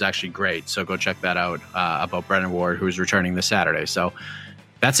story is actually great. So go check that out about Brennan Ward, who's returning this Saturday. So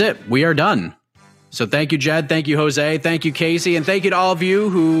that's it. We are done. So thank you, Jed. Thank you, Jose. Thank you, Casey. And thank you to all of you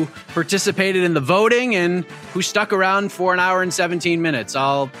who participated in the voting and who stuck around for an hour and 17 minutes.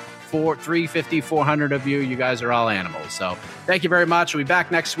 All 350, 400 of you. You guys are all animals. So thank you very much. We'll be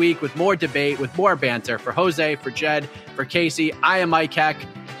back next week with more debate, with more banter. For Jose, for Jed, for Casey, I am Mike Heck.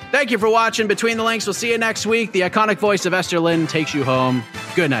 Thank you for watching Between the Links. We'll see you next week. The iconic voice of Esther Lynn takes you home.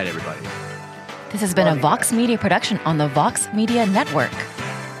 Good night, everybody. This has been a Vox Media production on the Vox Media Network.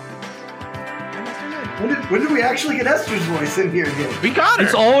 When did we actually get Esther's voice in here again? We got her.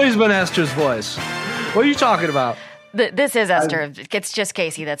 It's always been Esther's voice. What are you talking about? This is Esther. It's just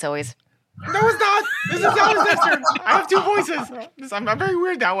Casey that's always... No, it's not. This is not Esther. I have two voices. I'm very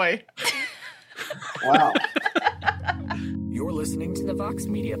weird that way. Wow. You're listening to the Vox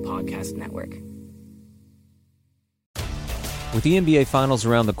Media Podcast Network. With the NBA Finals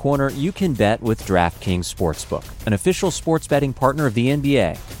around the corner, you can bet with DraftKings Sportsbook, an official sports betting partner of the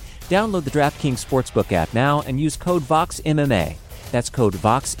NBA. Download the DraftKings Sportsbook app now and use code VOXMMA. That's code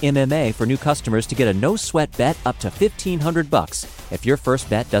VOXMMA for new customers to get a no-sweat bet up to $1,500 if your first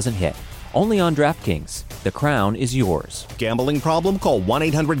bet doesn't hit. Only on DraftKings. The crown is yours. Gambling problem? Call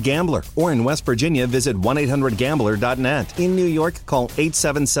 1-800-GAMBLER. Or in West Virginia, visit 1-800-GAMBLER.net. In New York, call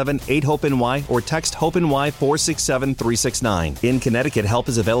 877-8-HOPE-NY or text HOPE-NY 467-369. In Connecticut, help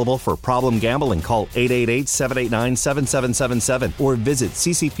is available for problem gambling. Call 888-789-7777 or visit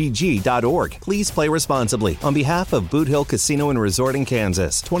ccpg.org. Please play responsibly. On behalf of Boot Hill Casino and Resort in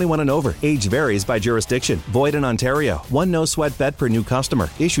Kansas, 21 and over. Age varies by jurisdiction. Void in Ontario. One no-sweat bet per new customer.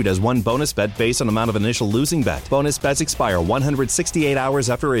 Issued as one bonus bet based on amount of initial losing bet. Bonus bets expire 168 hours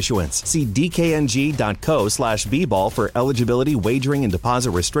after issuance. See dkng.co/bball for eligibility, wagering, and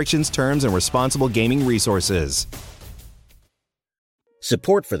deposit restrictions, terms, and responsible gaming resources.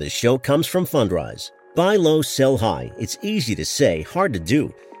 Support for this show comes from Fundrise. Buy low, sell high. It's easy to say, hard to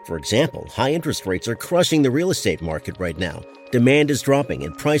do. For example, high interest rates are crushing the real estate market right now. Demand is dropping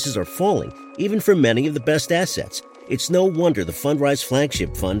and prices are falling, even for many of the best assets. It's no wonder the Fundrise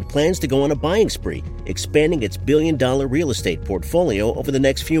Flagship Fund plans to go on a buying spree, expanding its billion-dollar real estate portfolio over the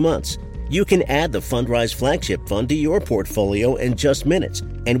next few months. You can add the Fundrise Flagship Fund to your portfolio in just minutes,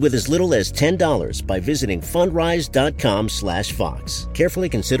 and with as little as $10 by visiting fundrise.com/Fox. Carefully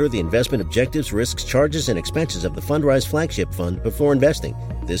consider the investment objectives, risks, charges, and expenses of the Fundrise Flagship Fund before investing.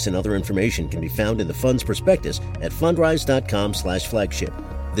 This and other information can be found in the fund's prospectus at fundrise.com/flagship.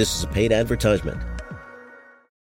 This is a paid advertisement.